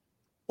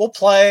 we'll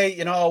play,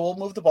 we'll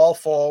move the ball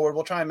forward.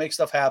 We'll try and make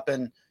stuff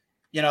happen,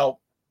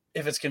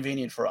 if it's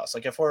convenient for us.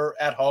 Like if we're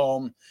at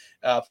home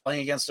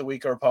playing against a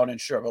weaker opponent,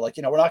 sure. But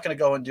we're not going to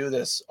go and do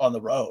this on the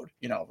road,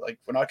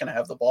 we're not going to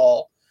have the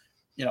ball,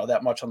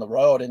 that much on the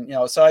road.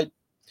 And, so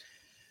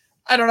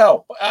I don't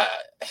know.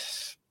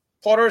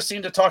 Porter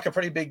seemed to talk a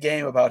pretty big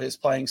game about his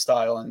playing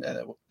style and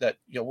that,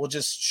 we'll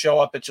just show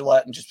up at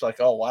Gillette and just be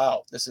like, oh,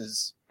 wow, this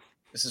is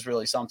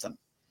really something.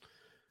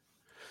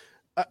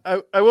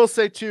 I will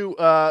say too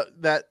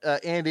that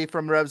Andy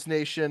from Revs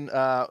Nation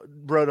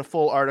wrote a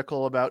full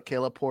article about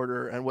Caleb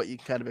Porter and what you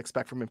can kind of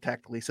expect from him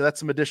tactically. So that's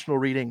some additional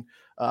reading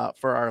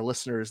for our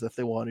listeners if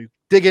they want to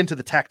dig into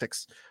the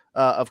tactics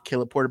of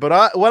Caleb Porter.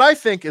 But what I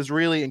think is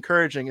really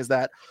encouraging is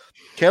that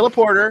Caleb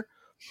Porter,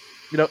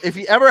 if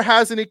he ever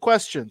has any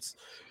questions,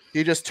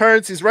 he just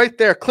turns. He's right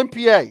there, Clint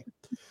Pierre.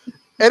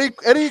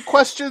 Any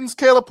questions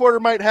Caleb Porter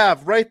might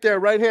have, right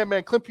there, right hand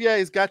man, Clint Pierre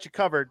has got you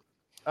covered.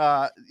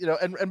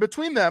 And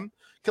between them,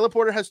 Caleb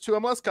Porter has 2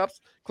 MLS Cups.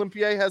 Clint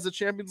Pierre has a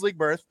Champions League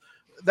berth.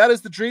 That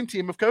is the dream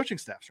team of coaching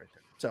staffs right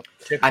there. So,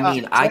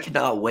 I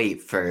cannot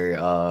wait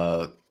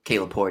for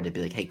Caleb Porter to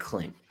be like, hey,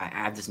 Clint, I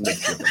have this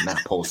midfielder, Matt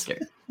Polster.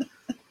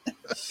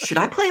 Should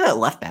I play him at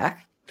left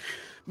back?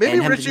 Maybe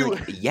and him to Richie. be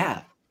like,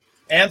 yeah,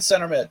 And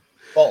center mid,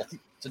 both.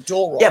 It's a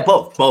dual role. yeah,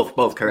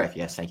 both. Correct.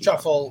 Yes, thank you.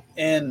 Shuffle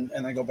in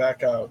and then go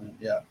back out.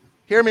 Yeah.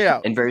 Hear me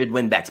out. Inverted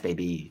win backs,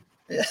 baby.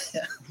 Yeah.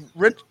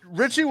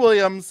 Richie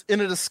Williams in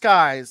a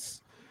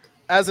disguise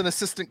as an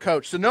assistant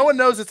coach. So no one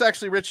knows it's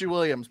actually Richie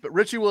Williams, but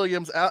Richie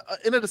Williams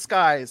in a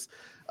disguise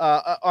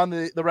on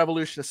the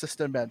Revolution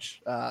assistant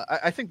bench.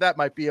 I think that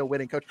might be a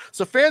winning coach.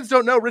 So fans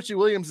don't know Richie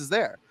Williams is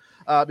there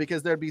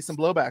because there'd be some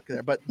blowback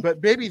there. But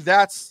maybe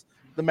that's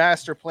the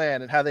master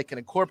plan and how they can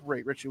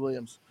incorporate Richie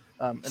Williams.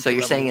 So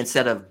you're saying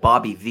instead of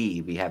Bobby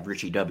V, we have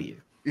Richie W.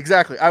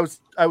 Exactly. I was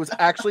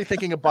actually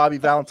thinking of Bobby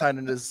Valentine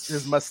and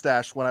his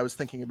mustache when I was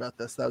thinking about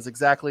this. That was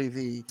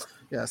exactly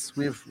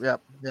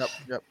yep.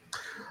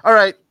 All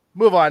right,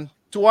 move on.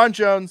 DeJuan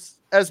Jones,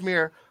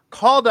 Esmir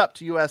called up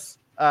to U.S.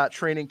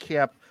 Training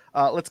camp.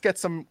 Let's get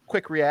some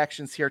quick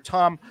reactions here.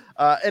 Tom,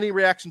 any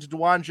reaction to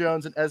DeJuan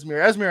Jones and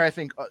Esmir? Esmir, I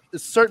think,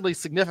 is certainly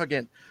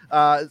significant.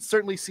 It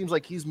certainly seems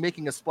like he's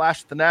making a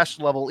splash at the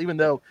national level, even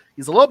though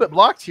he's a little bit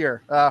blocked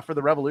here for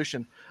the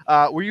Revolution.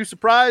 Were you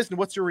surprised, and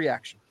what's your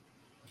reaction?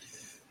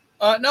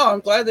 No, I'm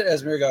glad that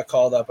Esmir got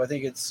called up. I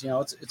think it's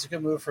a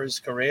good move for his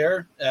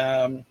career.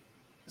 I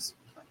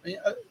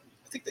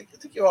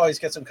think you always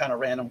get some kind of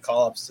random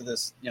call ups to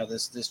this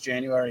this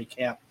January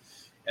camp.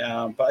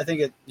 But I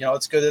think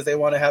it's good that they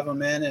want to have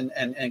him in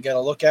and get a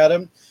look at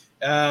him.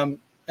 And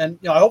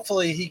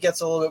hopefully he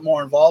gets a little bit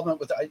more involvement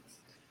with it.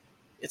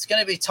 It's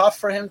going to be tough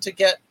for him to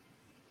get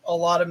a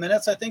lot of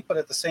minutes, I think. But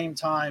at the same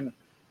time,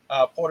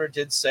 Porter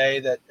did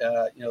say that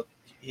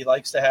he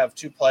likes to have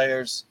two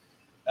players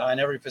in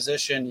every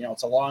position.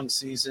 It's a long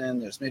season.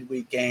 There's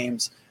midweek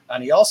games.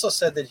 And he also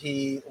said that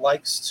he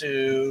likes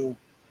to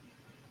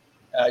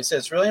he said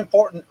it's really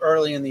important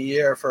early in the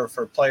year for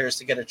players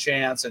to get a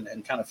chance and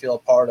kind of feel a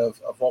part of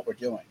what we're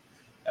doing.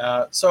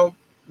 So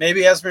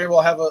maybe Esmir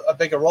will have a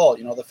bigger role.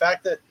 The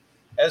fact that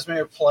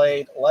Esmir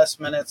played less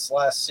minutes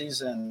last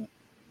season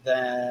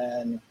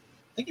than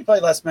 – I think he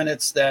played less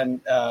minutes than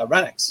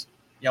Renix,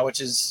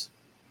 which is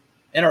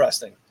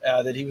interesting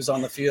that he was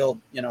on the field,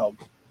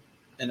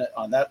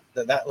 on that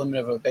limited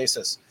of a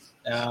basis.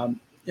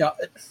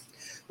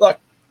 Look,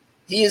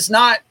 he is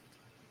not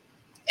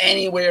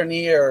anywhere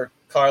near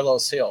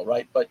Carlos Hill,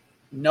 right? But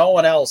no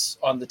one else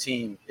on the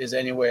team is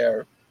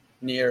anywhere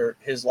near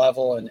his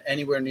level and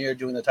anywhere near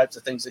doing the types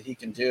of things that he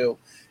can do.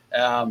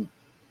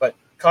 But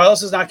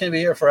Carlos is not going to be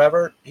here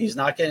forever. He's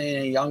not getting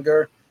any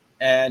younger.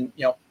 And,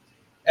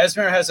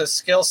 Esmir has a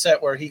skill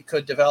set where he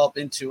could develop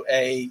into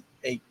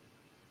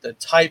the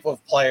type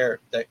of player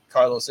that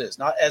Carlos is.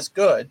 Not as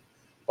good,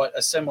 but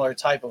a similar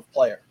type of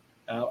player.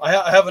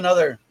 I have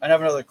another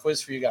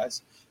quiz for you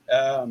guys.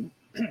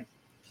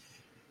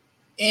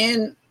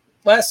 In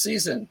last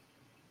season,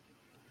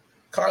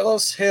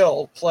 Carlos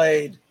Hill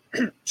played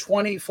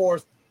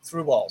 24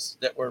 through balls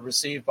that were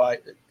received by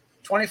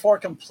 24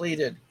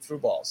 completed through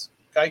balls.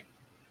 Okay.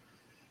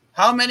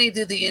 How many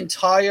did the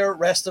entire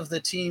rest of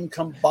the team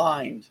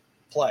combined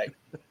play?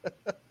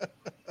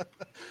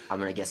 I'm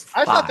going to guess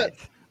 5.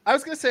 I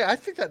was going to say, I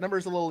think that number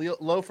is a little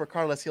low for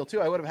Carlos Hill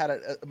too. I would have had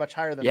a much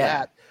higher than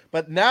that.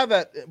 But now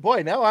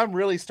I'm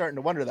really starting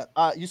to wonder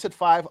that. You said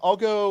 5. I'll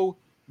go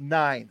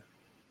 9.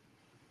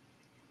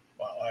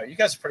 Wow, you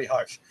guys are pretty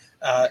harsh.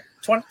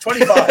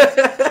 25.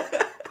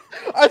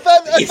 I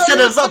thought you set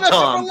us up,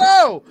 Tom.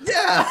 Low.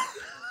 Yeah.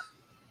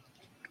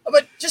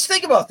 But just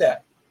think about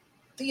that.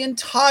 The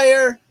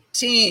entire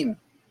team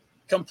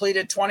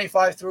completed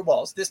 25 through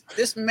balls.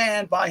 This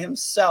man by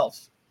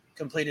himself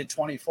completed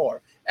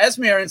 24.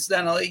 Esmir,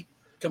 incidentally,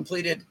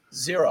 completed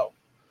 0.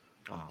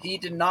 Oh. He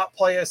did not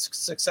play a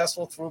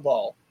successful through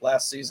ball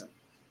last season.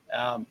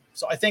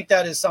 So I think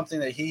that is something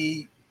that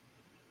he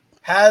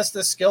has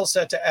the skill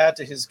set to add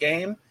to his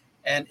game.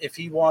 And if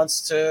he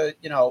wants to,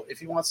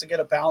 get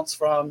a bounce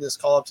from this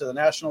call up to the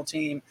national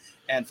team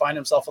and find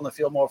himself on the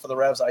field more for the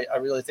Revs, I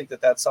really think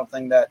that that's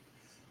something that,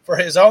 for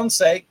his own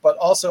sake, but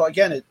also,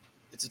 again,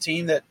 it's a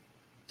team that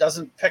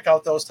doesn't pick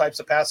out those types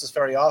of passes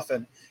very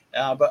often.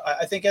 But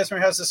I think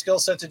Esmir has the skill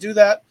set to do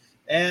that.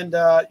 And,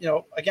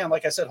 again,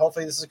 like I said,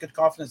 hopefully this is a good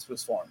confidence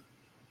boost for him.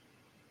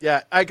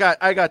 Yeah, I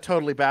got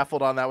totally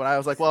baffled on that one. I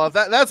was like, well, if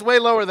that's way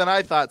lower than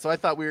I thought. So I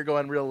thought we were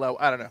going real low.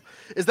 I don't know.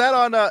 Is that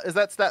on? Is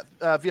that stat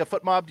via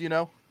FootMob? Do you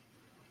know?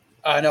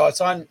 No, it's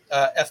on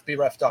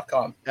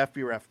FBref.com.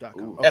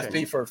 FBref.com. Okay.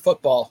 FB for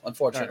football,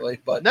 unfortunately.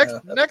 Right. But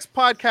next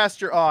podcast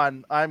you're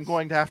on, I'm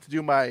going to have to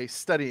do my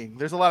studying.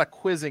 There's a lot of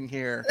quizzing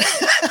here.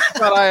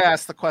 But I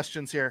asked the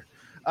questions here.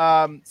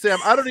 Sam,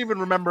 I don't even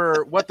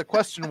remember what the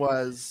question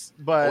was,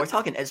 but we're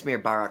talking Esmir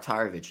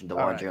Bayraktarovic and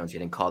DeJuan Jones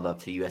getting called up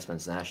to the U.S.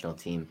 men's national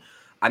team.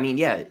 I mean,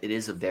 yeah, it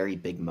is a very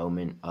big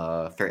moment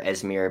for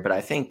Esmir, but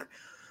I think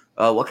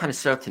what kind of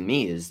stood out to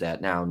me is that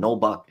now Noel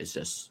Buck is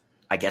just,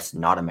 I guess,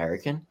 not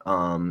American.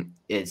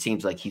 It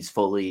seems like he's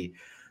fully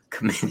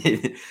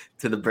committed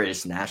to the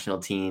British national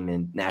team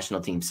and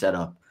national team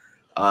setup.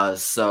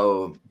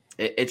 So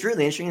it's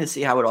really interesting to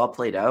see how it all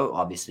played out.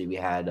 Obviously, we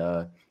had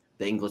the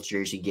English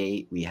jersey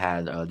gate. We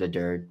had the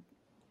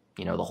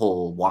the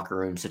whole locker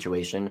room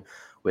situation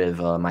with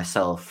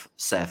myself,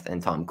 Seth,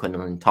 and Tom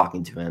Quinlan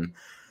talking to him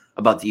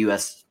about the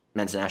U.S.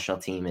 men's national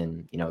team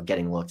and,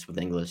 getting looks with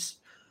English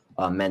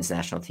men's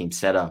national team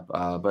setup.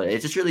 But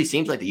it just really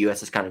seems like the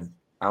U.S. has kind of,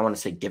 I don't want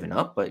to say given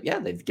up, but yeah,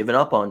 they've given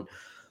up on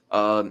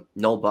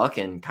Noel Buck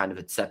and kind of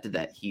accepted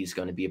that he's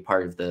going to be a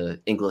part of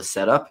the English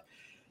setup.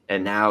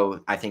 And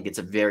now I think it's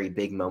a very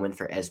big moment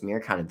for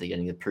Esmir, kind of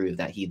getting to prove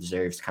that he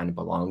deserves to kind of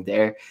belong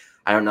there.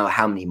 I don't know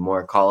how many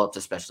more call-ups,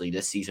 especially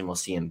this season, we'll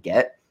see him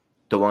get.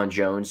 DeJuan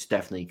Jones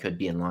definitely could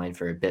be in line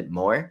for a bit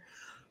more.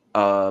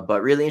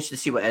 But really interested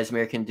to see what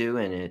Esmir can do.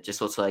 And it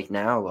just looks like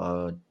now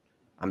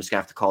I'm just going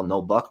to have to call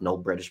no Buck, no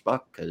British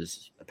Buck,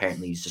 because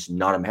apparently he's just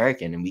not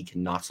American and we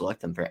cannot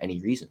select him for any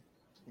reason.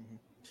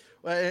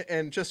 Well,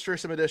 and just for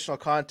some additional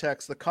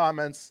context, the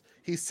comments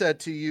he said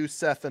to you,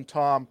 Seth and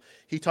Tom,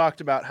 he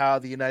talked about how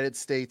the United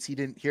States, he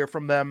didn't hear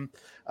from them.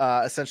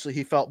 Essentially,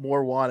 he felt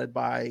more wanted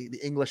by the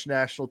English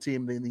national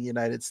team than the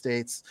United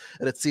States.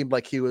 And it seemed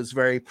like he was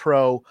very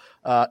pro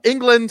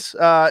England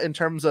in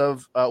terms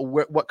of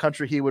what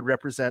country he would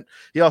represent.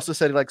 He also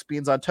said he likes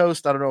beans on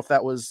toast. I don't know if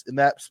that was in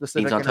that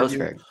specific beans on interview.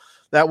 Toast, Greg.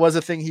 That was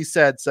a thing he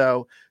said.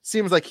 So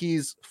seems like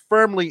he's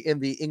firmly in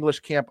the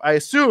English camp. I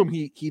assume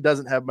he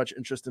doesn't have much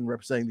interest in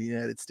representing the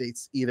United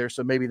States either.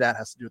 So maybe that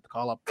has to do with the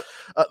call up.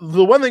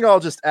 The one thing I'll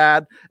just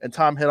add, and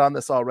Tom hit on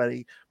this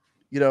already,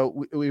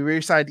 we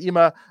re-signed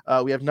Ima.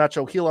 We have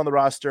Nacho Gil on the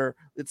roster.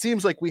 It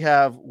seems like we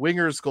have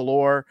wingers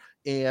galore,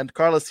 and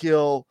Carlos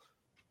Gil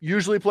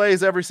usually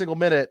plays every single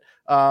minute.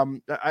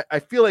 I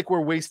feel like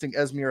we're wasting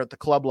Esmir at the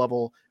club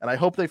level, and I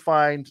hope they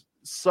find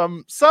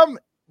some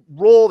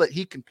role that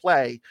he can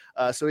play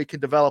so he can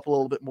develop a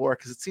little bit more,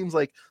 because it seems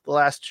like the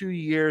last 2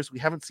 years we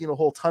haven't seen a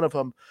whole ton of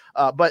him,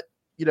 but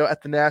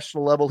at the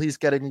national level he's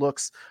getting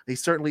looks. He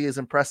certainly is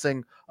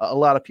impressing a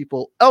lot of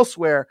people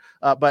elsewhere,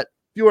 but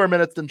fewer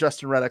minutes than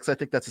Justin Rennicks. I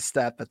think that's a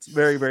stat that's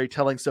very, very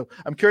telling. So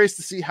I'm curious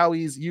to see how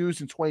he's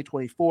used in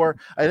 2024.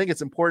 I think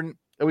it's important.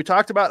 And we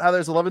talked about how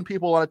there's 11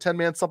 people on a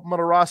 10-man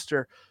supplemental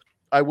roster.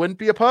 I wouldn't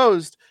be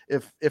opposed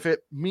if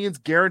it means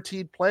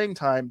guaranteed playing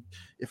time.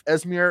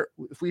 If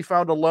we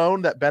found a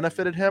loan that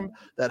benefited him,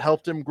 that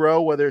helped him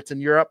grow, whether it's in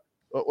Europe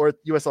or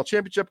USL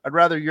Championship, I'd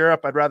rather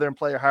Europe. I'd rather him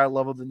play a higher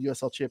level than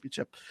USL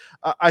Championship.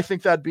 I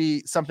think that'd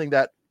be something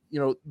that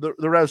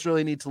the Revs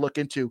really need to look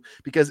into,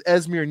 because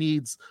Esmir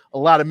needs a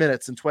lot of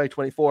minutes in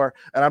 2024,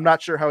 and I'm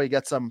not sure how he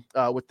gets them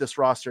with this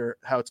roster,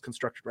 how it's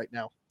constructed right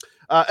now.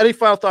 Any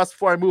final thoughts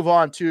before I move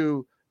on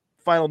to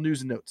final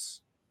news and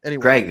notes?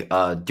 Anyway.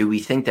 Greg, do we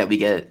think that we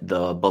get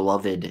the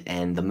beloved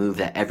and the move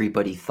that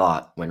everybody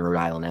thought when Rhode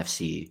Island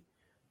FC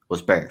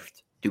was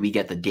birthed? Do we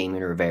get the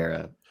Damian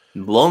Rivera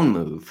loan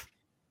move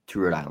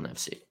to Rhode Island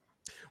FC?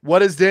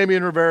 What is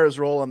Damian Rivera's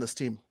role on this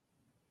team?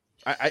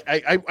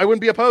 I wouldn't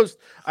be opposed.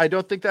 I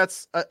don't think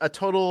that's a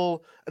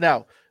total.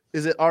 Now,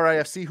 is it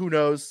RIFC? Who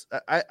knows?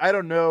 I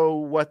don't know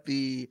what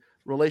the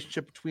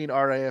relationship between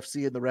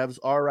RIFC and the Revs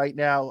are right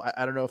now.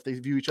 I don't know if they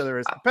view each other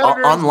as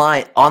competitors.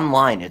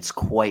 Online, it's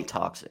quite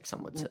toxic,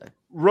 some would say.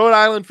 Rhode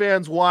Island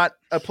fans want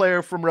a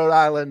player from Rhode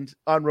Island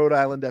on Rhode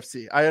Island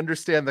FC. I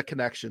understand the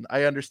connection.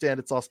 I understand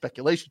it's all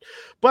speculation.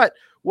 But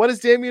what is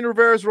Damian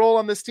Rivera's role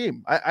on this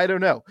team? I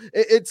don't know.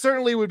 It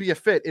certainly would be a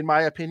fit, in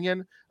my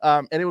opinion.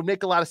 And it would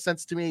make a lot of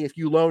sense to me if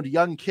you loaned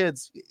young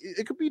kids.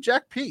 It could be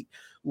Jack P.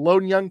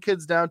 Loan young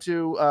kids down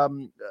to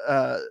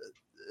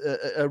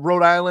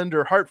Rhode Island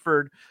or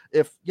Hartford,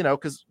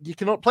 because you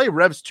can play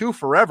Revs 2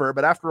 forever,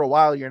 but after a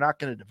while you're not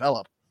going to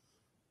develop.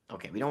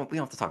 Okay, we don't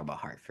have to talk about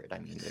Hartford. I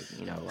mean,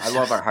 I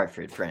love our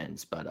Hartford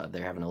friends, but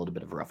they're having a little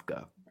bit of a rough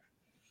go.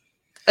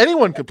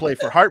 Anyone could play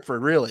for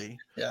Hartford, really.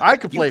 Yeah, I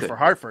could play for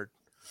Hartford.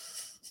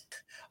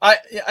 I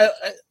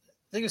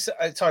think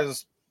I talked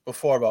this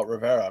before about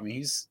Rivera. I mean,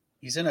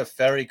 he's in a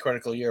very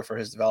critical year for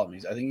his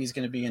development. I think he's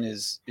going to be in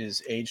his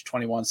age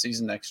 21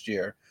 season next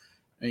year.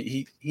 I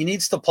mean, he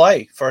needs to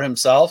play for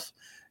himself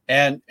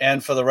and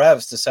for the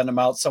Revs to send him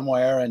out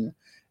somewhere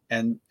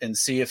and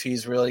see if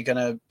he's really going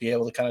to be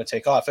able to kind of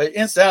take off.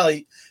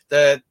 Incidentally,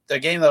 the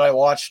game that I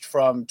watched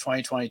from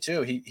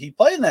 2022, he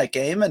played in that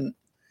game, and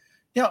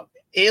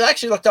he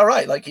actually looked all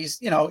right. Like he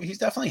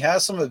definitely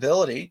has some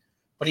ability,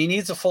 but he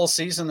needs a full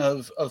season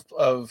of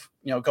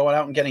going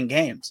out and getting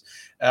games.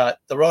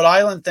 The Rhode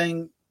Island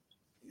thing,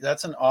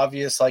 that's an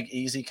obvious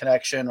easy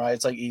connection, right?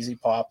 It's like easy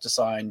pop to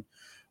sign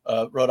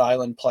a Rhode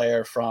Island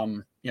player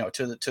from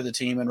to the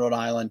team in Rhode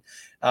Island,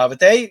 but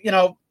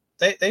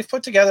they've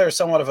put together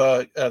somewhat of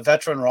a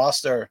veteran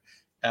roster.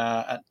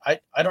 I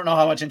don't know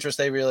how much interest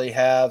they really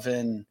have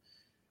in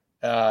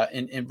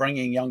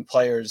bringing young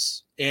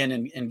players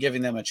in and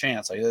giving them a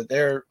chance. Like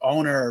their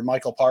owner,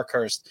 Michael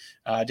Parkhurst,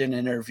 did an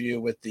interview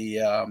with the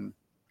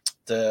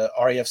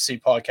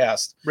REFC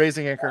podcast,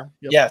 Raising Anchor.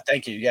 Yep. Yeah,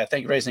 thank you. Yeah,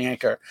 thank you, Raising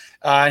Anchor.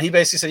 And he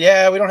basically said,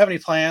 "Yeah, we don't have any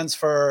plans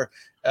for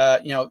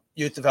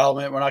youth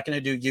development. We're not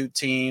going to do youth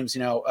teams."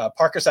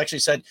 Parkhurst actually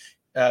said,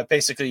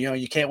 basically,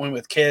 you can't win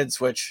with kids,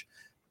 which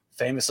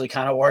famously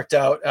kind of worked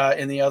out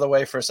in the other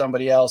way for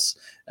somebody else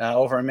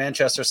over in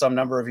Manchester some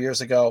number of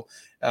years ago.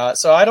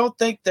 So I don't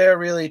think they're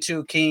really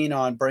too keen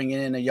on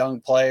bringing in a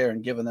young player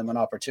and giving them an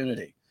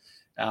opportunity.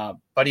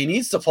 But he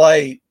needs to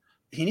play.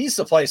 He needs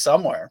to play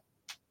somewhere.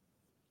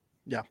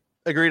 Yeah.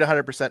 Agreed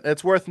 100%.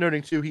 It's worth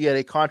noting, too, he had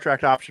a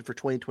contract option for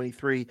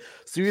 2023.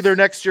 So either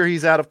next year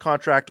he's out of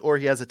contract or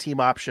he has a team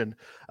option.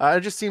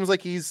 It just seems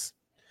like he's,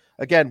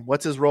 again,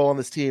 what's his role on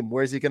this team?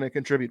 Where is he going to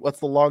contribute?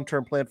 What's the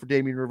long-term plan for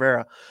Damian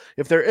Rivera?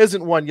 If there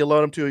isn't one, you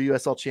loan him to a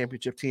USL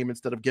Championship team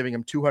instead of giving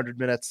him 200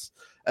 minutes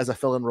as a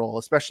fill-in role,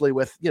 especially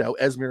with,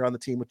 Esmir on the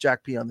team, with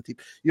Jack P on the team.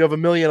 You have a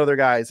million other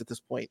guys at this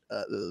point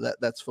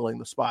that's filling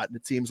the spot. And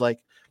it seems like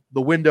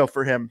the window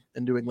for him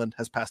in New England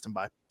has passed him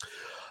by.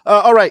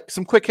 All right,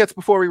 some quick hits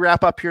before we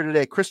wrap up here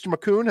today. Christian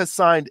McCoon has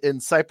signed in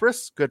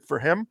Cyprus. Good for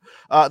him.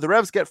 The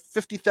Revs get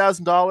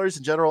 $50,000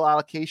 in general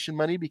allocation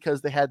money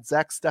because they had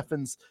Zach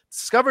Steffen's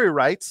discovery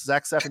rights.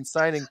 Zach Steffen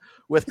signing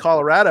with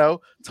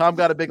Colorado. Tom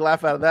got a big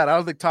laugh out of that. I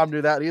don't think Tom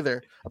knew that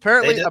either.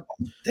 Apparently,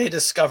 they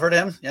discovered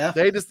him. Yeah,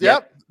 they just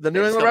the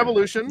New England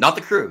Revolution. Not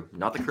the crew.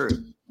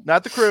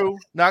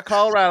 Not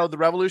Colorado. The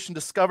Revolution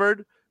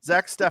discovered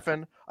Zach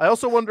Steffen. I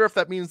also wonder if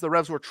that means the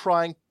Revs were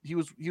trying. He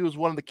was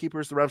one of the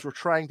keepers the Revs were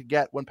trying to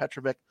get when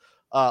Petrovic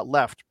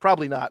left.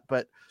 Probably not,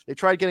 but they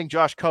tried getting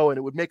Josh Cohen.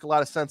 It would make a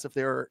lot of sense if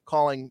they were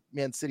calling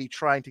Man City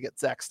trying to get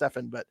Zach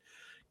Steffen. But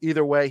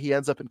either way, he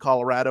ends up in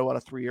Colorado on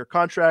a 3-year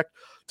contract.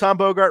 Tom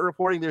Bogart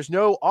reporting there's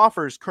no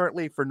offers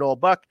currently for Noel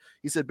Buck.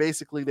 He said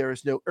basically there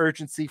is no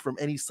urgency from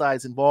any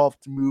sides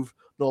involved to move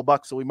Noel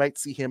Buck, so we might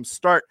see him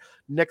start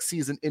next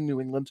season in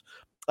New England.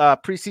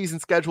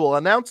 Preseason schedule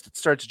announced. It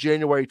starts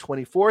January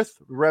 24th.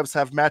 The Revs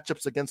have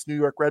matchups against New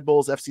York Red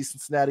Bulls, FC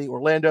Cincinnati,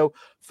 Orlando,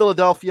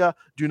 Philadelphia.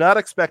 Do not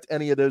expect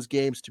any of those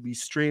games to be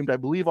streamed. I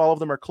believe all of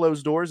them are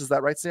closed doors. Is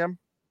that right, Sam?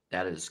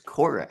 That is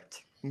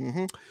correct.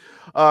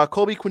 Mm-hmm.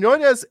 Colby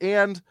Quinones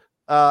and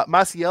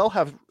Maciel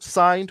have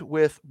signed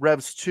with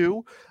Revs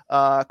 2.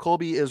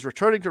 Colby is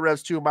returning to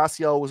Revs 2.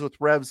 Maciel was with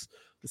Revs,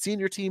 the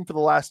senior team, for the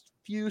last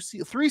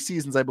 3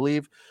 seasons, I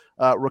believe.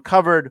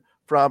 Recovered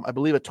from, I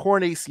believe, a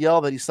torn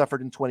ACL that he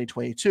suffered in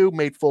 2022,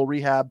 made full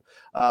rehab,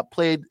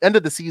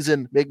 ended the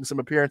season making some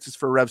appearances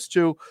for Revs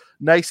 2.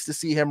 Nice to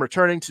see him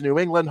returning to New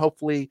England,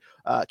 hopefully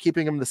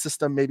keeping him in the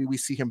system. Maybe we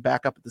see him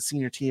back up at the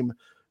senior team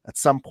at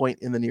some point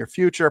in the near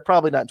future.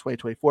 Probably not in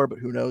 2024, but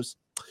who knows.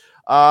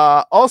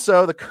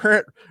 Also, the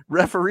current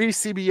referee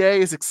CBA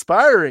is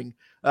expiring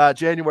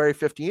January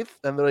 15th,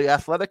 and the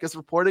Athletic is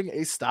reporting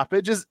a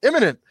stoppage is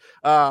imminent,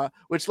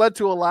 which led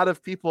to a lot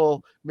of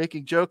people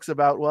making jokes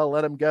about, well,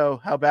 let him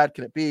go. How bad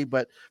can it be?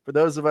 But for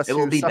those of us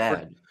who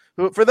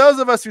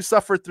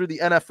suffered through the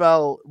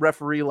NFL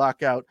referee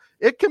lockout,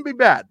 it can be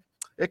bad.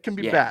 It can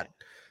be bad.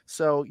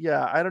 So,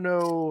 yeah, I don't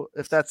know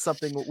if that's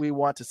something we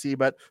want to see,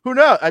 but who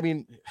knows? I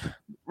mean,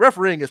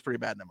 refereeing is pretty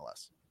bad in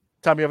MLS.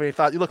 Tom, you have any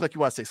thoughts? You look like you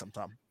want to say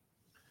something, Tom.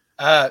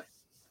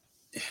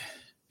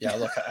 Yeah,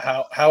 look,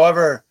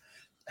 however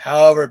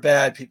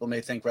bad people may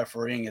think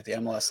refereeing at the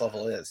MLS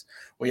level is,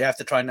 what you have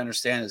to try and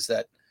understand is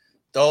that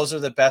those are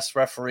the best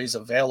referees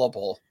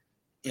available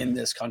in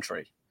this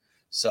country.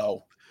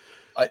 So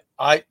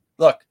I've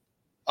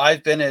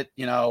been at,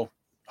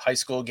 high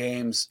school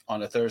games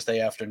on a Thursday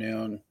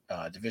afternoon,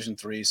 Division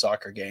III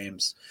soccer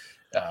games.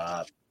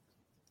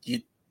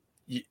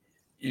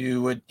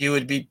 You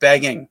would be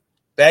begging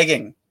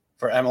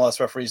for MLS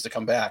referees to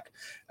come back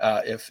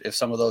if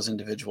some of those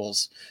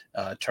individuals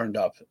turned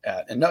up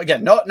at. And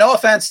no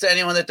offense to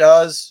anyone that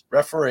does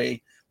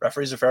referee.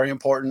 Referees are very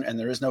important, and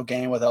there is no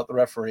game without the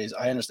referees.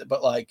 I understand,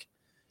 but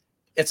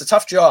it's a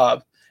tough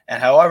job. And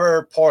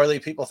however poorly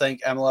people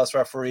think MLS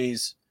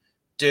referees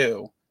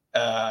do,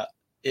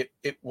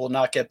 it will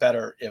not get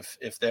better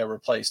if they're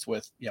replaced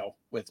with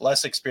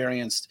less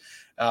experienced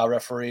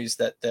referees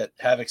that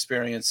have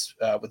experience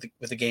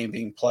with the game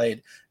being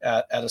played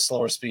at a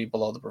slower speed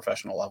below the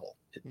professional level.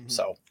 Mm-hmm.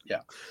 So,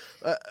 yeah.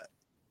 The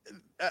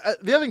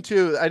other thing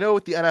too, I know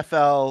with the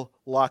NFL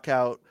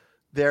lockout,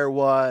 there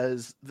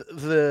was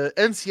the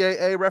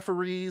NCAA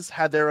referees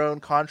had their own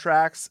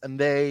contracts, and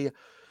the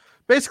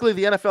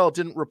NFL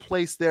didn't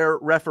replace their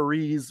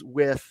referees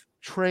with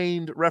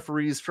trained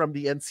referees from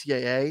the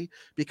NCAA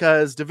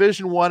because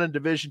Division I and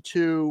Division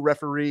II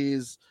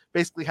referees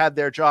basically had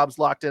their jobs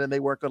locked in and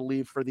they weren't going to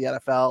leave for the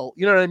NFL.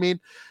 You know what I mean?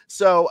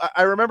 So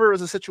I remember it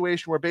was a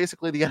situation where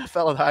basically the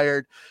NFL had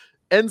hired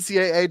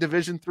NCAA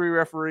Division III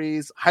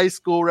referees, high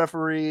school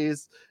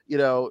referees,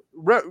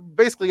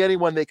 basically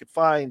anyone they could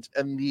find.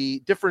 And the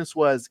difference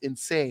was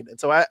insane. And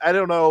so I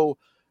don't know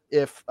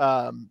if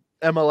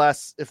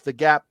MLS, if the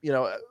gap,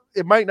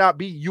 it might not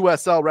be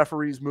USL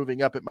referees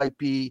moving up. It might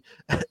be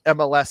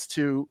MLS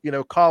to,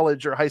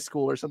 college or high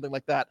school or something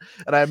like that.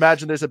 And I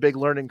imagine there's a big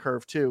learning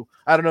curve too.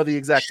 I don't know the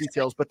exact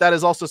details, but that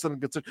is also something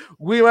good.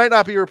 We might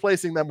not be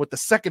replacing them with the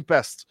second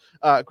best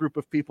group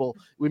of people.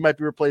 We might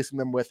be replacing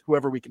them with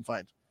whoever we can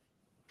find.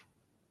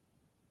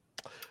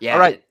 Yeah. All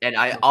right. And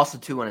I also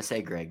too want to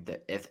say, Greg,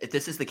 that if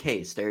this is the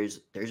case, there's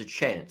a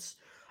chance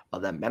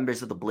that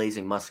members of the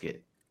Blazing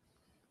Musket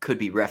could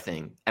be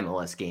reffing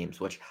MLS games,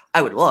 which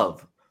I would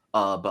love.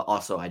 But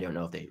also, I don't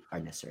know if they are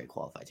necessarily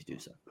qualified to do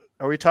so.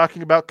 Are we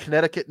talking about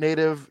Connecticut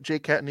native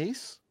Jake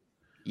Catanese?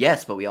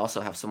 Yes, but we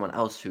also have someone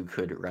else who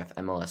could ref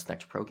MLS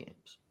Next Pro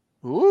games.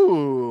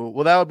 Ooh,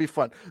 well, that would be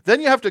fun.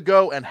 Then you have to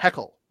go and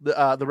heckle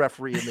the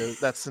referee in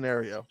that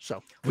scenario.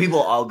 So we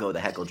will all go to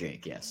heckle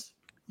Jake. Yes.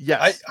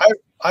 Yes.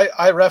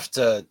 I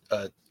refed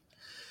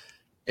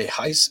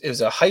it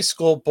was a high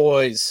school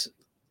boys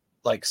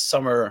like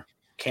summer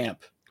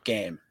camp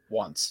game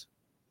once.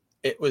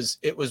 It was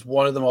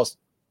one of the most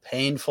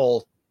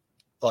painful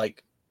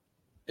like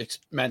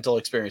mental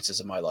experiences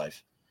of my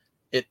life.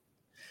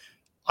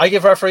 I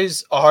give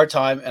referees a hard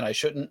time, and I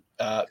shouldn't,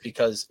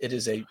 because it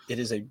is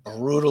a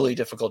brutally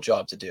difficult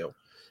job to do.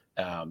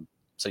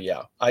 So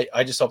yeah,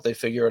 I just hope they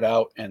figure it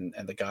out, and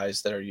the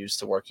guys that are used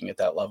to working at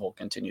that level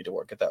continue to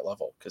work at that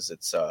level, because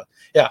it's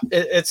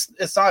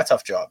it's not a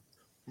tough job.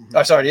 Mm-hmm.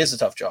 I'm sorry, it is a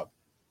tough job.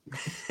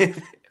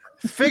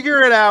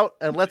 Figure it out,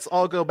 and let's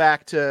all go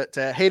back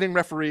to hating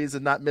referees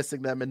and not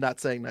missing them and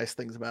not saying nice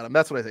things about them.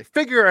 That's what I say.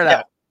 Figure it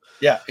out.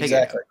 Yeah,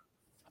 exactly.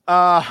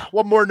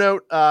 One more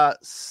note,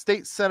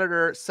 State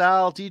Senator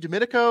Sal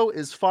DiDomenico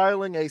is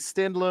filing a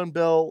standalone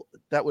bill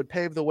that would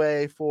pave the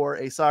way for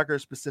a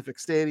soccer-specific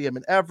stadium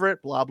in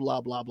Everett, blah, blah,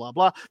 blah, blah,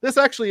 blah. This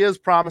actually is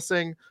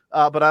promising,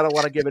 but I don't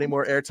want to give any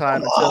more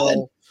airtime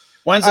until...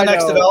 When's the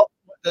next development?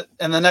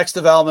 And the next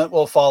development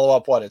will follow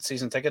up what? It's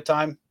season ticket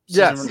time?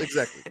 Yes,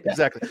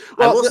 exactly.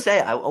 Well,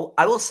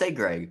 I will say,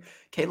 Greg,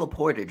 Caleb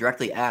Porter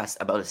directly asked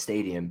about a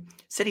stadium,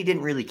 said he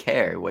didn't really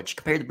care, which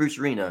compared to Bruce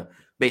Arena,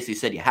 basically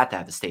said you had to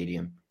have a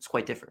stadium. It's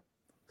quite different.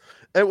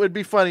 It would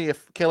be funny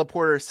if Caleb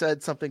Porter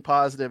said something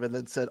positive and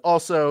then said,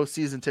 also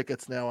season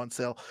tickets now on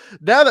sale.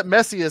 Now that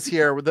Messi is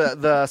here,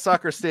 the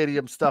soccer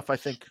stadium stuff, I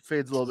think,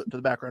 fades a little bit to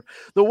the background.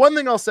 The one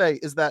thing I'll say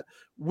is that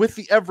with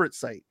the Everett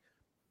site,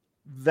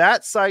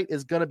 that site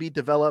is going to be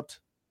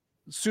developed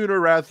sooner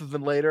rather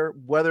than later,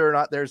 whether or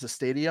not there's a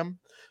stadium.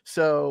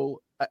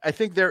 So I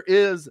think there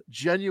is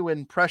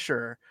genuine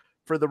pressure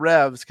for the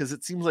Revs, because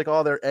it seems like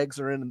all their eggs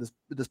are in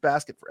this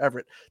basket for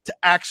Everett, to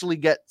actually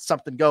get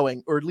something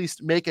going, or at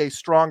least make a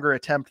stronger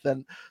attempt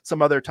than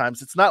some other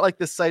times. It's not like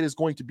this site is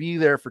going to be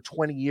there for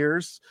 20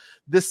 years.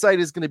 This site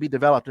is going to be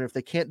developed, and if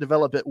they can't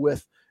develop it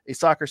with a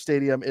soccer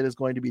stadium, it is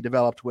going to be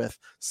developed with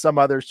some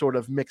other sort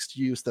of mixed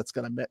use that's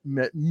going to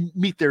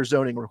meet their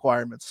zoning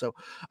requirements. So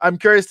I'm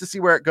curious to see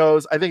where it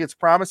goes. I think it's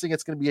promising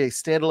it's going to be a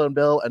standalone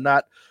bill and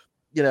not,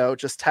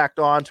 just tacked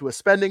on to a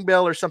spending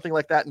bill or something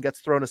like that and gets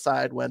thrown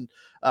aside when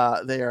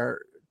they are,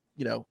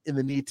 in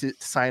the need to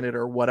sign it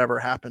or whatever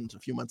happened a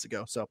few months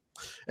ago. So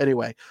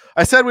anyway,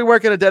 I said we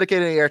weren't going to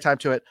dedicate any airtime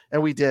to it,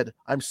 and we did.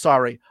 I'm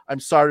sorry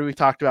we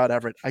talked about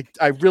Everett.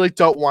 I really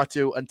don't want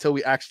to until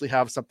we actually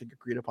have something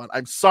agreed upon.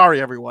 I'm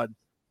sorry, everyone.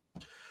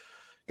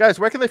 Guys,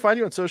 where can they find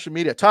you on social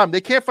media? Tom,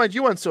 they can't find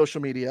you on social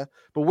media,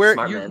 but where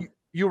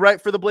you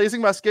write for the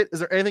Blazing Musket. Is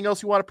there anything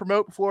else you want to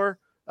promote before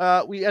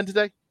we end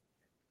today?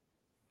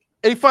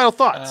 Any final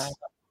thoughts?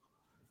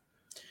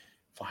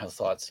 Final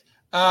thoughts.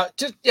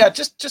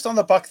 Just on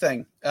the Buck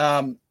thing.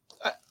 I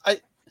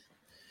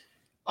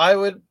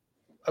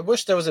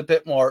wish there was a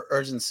bit more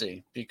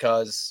urgency,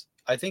 because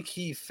I think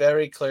he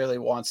very clearly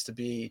wants to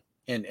be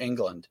in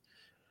England,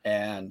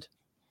 and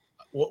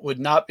what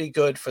would not be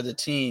good for the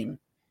team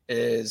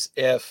is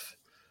if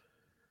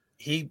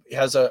he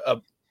has an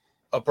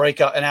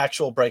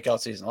actual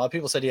breakout season. A lot of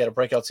people said he had a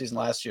breakout season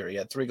last year. He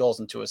had 3 goals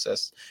and 2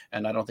 assists,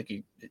 and I don't think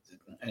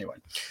anyway.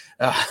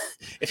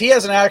 If he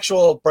has an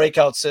actual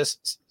breakout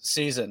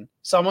season,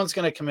 someone's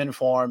going to come in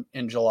for him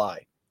in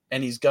July,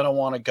 and he's going to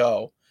want to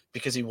go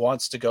because he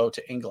wants to go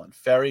to England.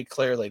 Very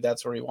clearly,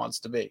 that's where he wants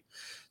to be.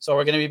 So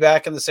we're going to be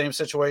back in the same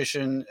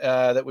situation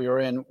that we were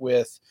in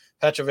with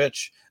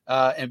Petrovic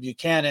and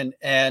Buchanan,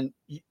 and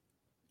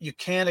you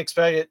can't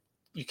expect it.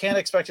 You can't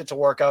expect it to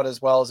work out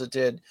as well as it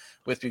did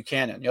with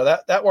Buchanan.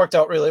 That worked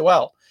out really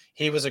well.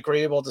 He was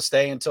agreeable to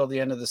stay until the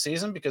end of the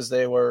season because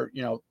they were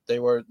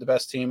the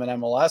best team in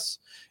MLS.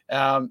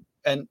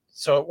 And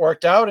so it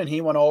worked out, and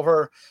he went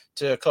over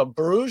to Club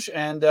Bruges,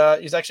 and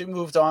he's actually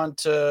moved on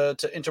to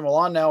Inter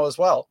Milan now as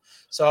well.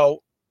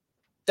 So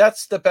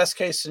that's the best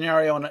case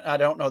scenario, and I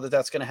don't know that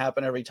that's going to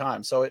happen every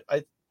time. So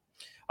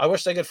I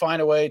wish they could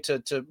find a way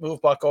to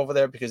move Buck over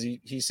there, because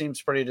he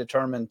seems pretty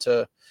determined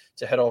to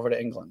head over to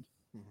England.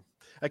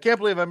 I can't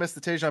believe I missed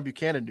the Tajon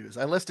Buchanan news.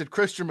 I listed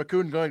Christian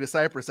McCune going to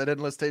Cyprus. I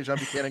didn't list Tajon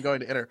Buchanan going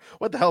to Inter.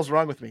 What the hell's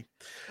wrong with me?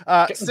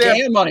 Sam,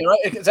 game money,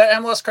 right? Is that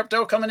MLS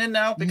crypto coming in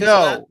now?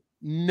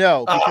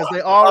 No, because they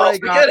already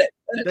got it.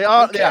 They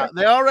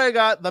already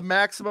got the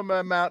maximum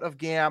amount of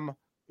GAM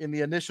in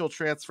the initial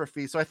transfer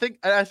fee. So I think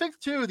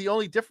too, the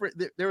only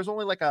different, there was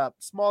only like a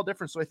small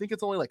difference. So I think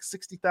it's only like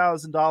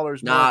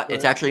 $60,000. Nah,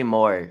 it's actually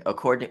more.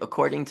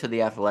 According to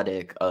the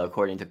Athletic,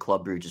 according to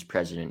Club Bruges'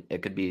 president,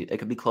 it could be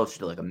closer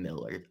to like $1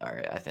 million. All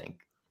right, I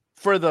think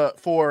for the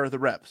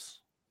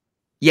Revs.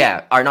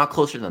 Yeah, are not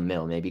closer to $1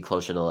 million, maybe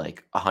closer to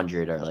like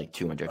 100 or like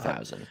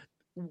 200,000.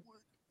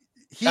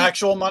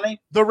 Actual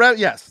money? The Revs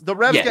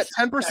get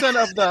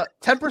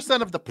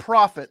 10% of the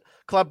profit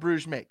Club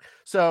Bruges make.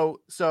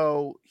 So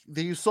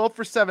you sold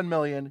for $7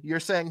 million. You're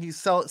saying he's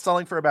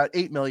selling for about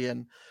 $8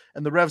 million,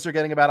 and the Revs are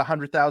getting about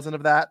 100,000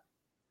 of that.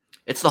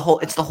 It's the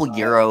whole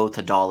euro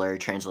to dollar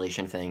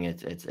translation thing.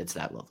 It's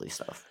that lovely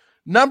stuff.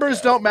 Numbers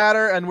don't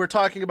matter, and we're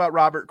talking about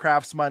Robert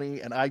Kraft's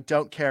money, and I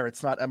don't care.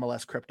 It's not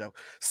MLS crypto.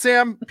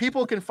 Sam,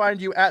 people can find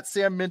you at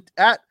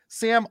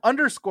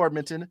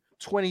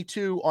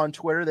Sam_Minton22 on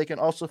Twitter. They can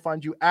also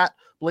find you at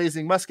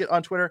Blazing Musket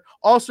on Twitter.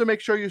 Also, make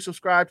sure you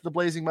subscribe to the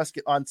Blazing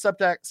Musket on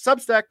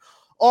Substack.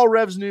 All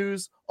Revs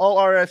news, all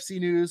RFC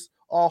news,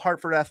 all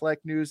Hartford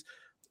Athletic news,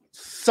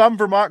 some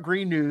Vermont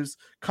Green news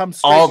comes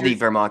straight. All the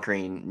Vermont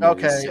Green news.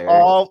 Okay, sir.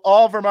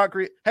 all Vermont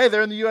Green. Hey,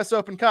 they're in the U.S.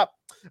 Open Cup.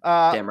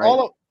 Damn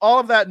right. All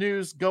of that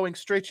news going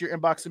straight to your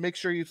inbox. So make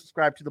sure you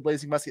subscribe to the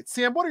Blazing Musket.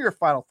 Sam, what are your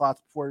final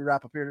thoughts before we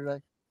wrap up here today?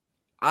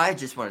 I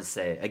just want to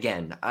say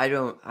again, I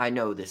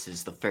know this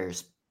is the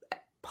first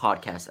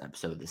podcast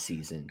episode of the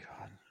season,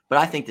 but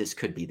I think this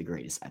could be the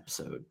greatest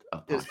episode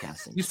of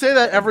podcasting. You say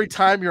that every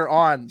time you're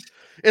on.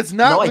 It's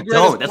not. No, the I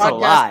don't. That's a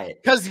lie.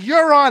 Because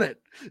you're on it.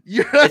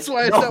 That's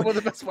why it's not one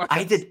of the best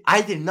podcasts.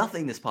 I did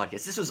nothing this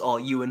podcast. This was all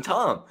you and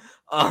Tom.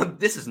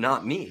 This is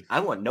not me.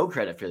 I want no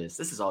credit for this.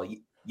 This is all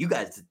you. You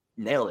guys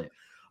nailed it.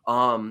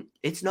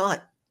 It's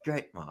not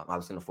great. Well, I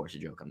was gonna force a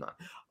joke. I'm not.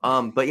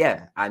 But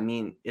yeah, I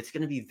mean, it's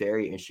gonna be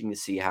very interesting to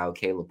see how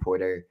Caleb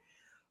Porter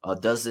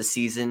does this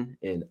season.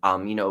 And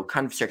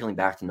kind of circling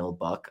back to Noel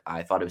Buck,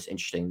 I thought it was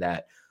interesting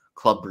that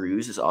Club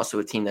Bruges is also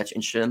a team that's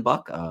interested in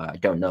Buck. I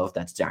don't know if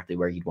that's exactly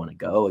where he'd want to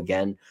go.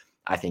 Again,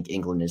 I think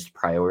England is the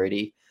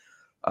priority.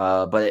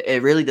 But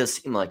it really does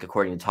seem like,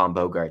 according to Tom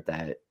Bogart,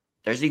 that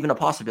there's even a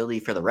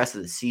possibility for the rest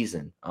of the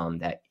season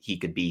that he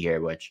could be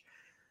here, which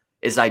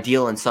is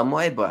ideal in some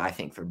way. But I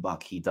think for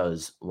Buck, he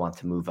does want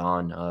to move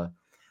on.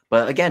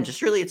 But again,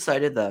 just really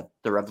excited that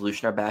the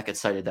Revolution are back.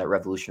 Excited that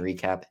Revolution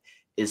Recap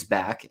is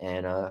back,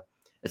 and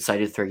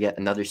excited for yet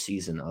another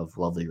season of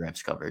lovely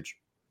Revs coverage.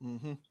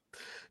 Mm-hmm.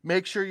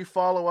 Make sure you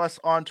follow us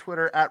on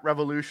Twitter at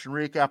Revolution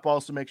Recap.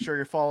 Also, make sure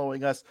you're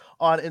following us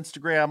on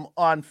Instagram,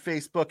 on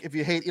Facebook. If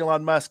you hate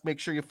Elon Musk, make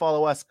sure you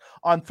follow us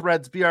on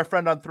Threads. Be our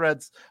friend on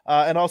Threads.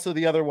 And also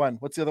the other one.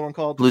 What's the other one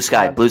called? Blue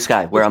Sky. Blue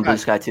Sky. We're on Blue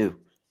Sky too.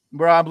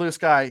 We're on Blue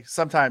Sky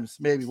sometimes,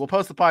 maybe. We'll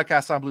post the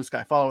podcast on Blue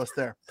Sky. Follow us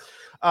there.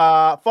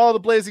 Follow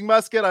the Blazing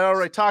Musket. I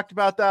already talked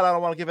about that. I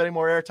don't want to give any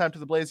more airtime to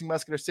the Blazing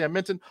Musket or Sam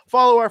Minton.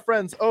 Follow our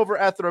friends over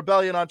at The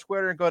Rebellion on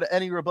Twitter and go to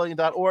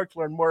anyrebellion.org to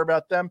learn more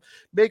about them.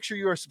 Make sure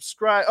you are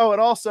subscribed. Oh,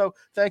 and also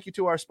thank you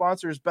to our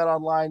sponsors,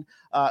 BetOnline.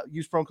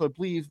 Use promo code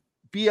BLEAV,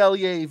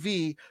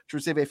 BLEAV, to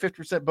receive a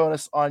 50%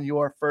 bonus on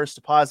your first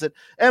deposit.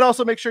 And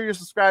also make sure you're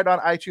subscribed on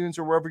iTunes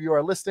or wherever you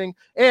are listening.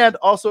 And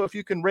also, if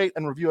you can rate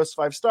and review us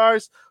 5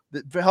 stars,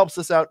 that helps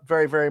us out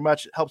very, very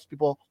much. It helps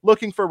people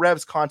looking for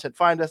Revs content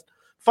find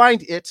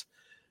it,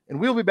 and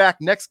we'll be back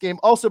next game.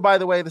 Also, by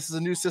the way, this is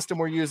a new system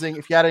we're using.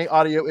 If you had any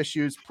audio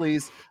issues,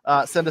 please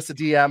send us a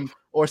DM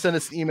or send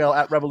us an email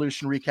at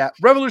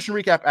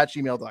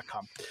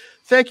revolutionrecap@gmail.com.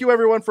 Thank you,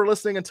 everyone, for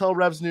listening. Until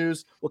Revs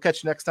News, we'll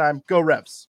catch you next time. Go Revs.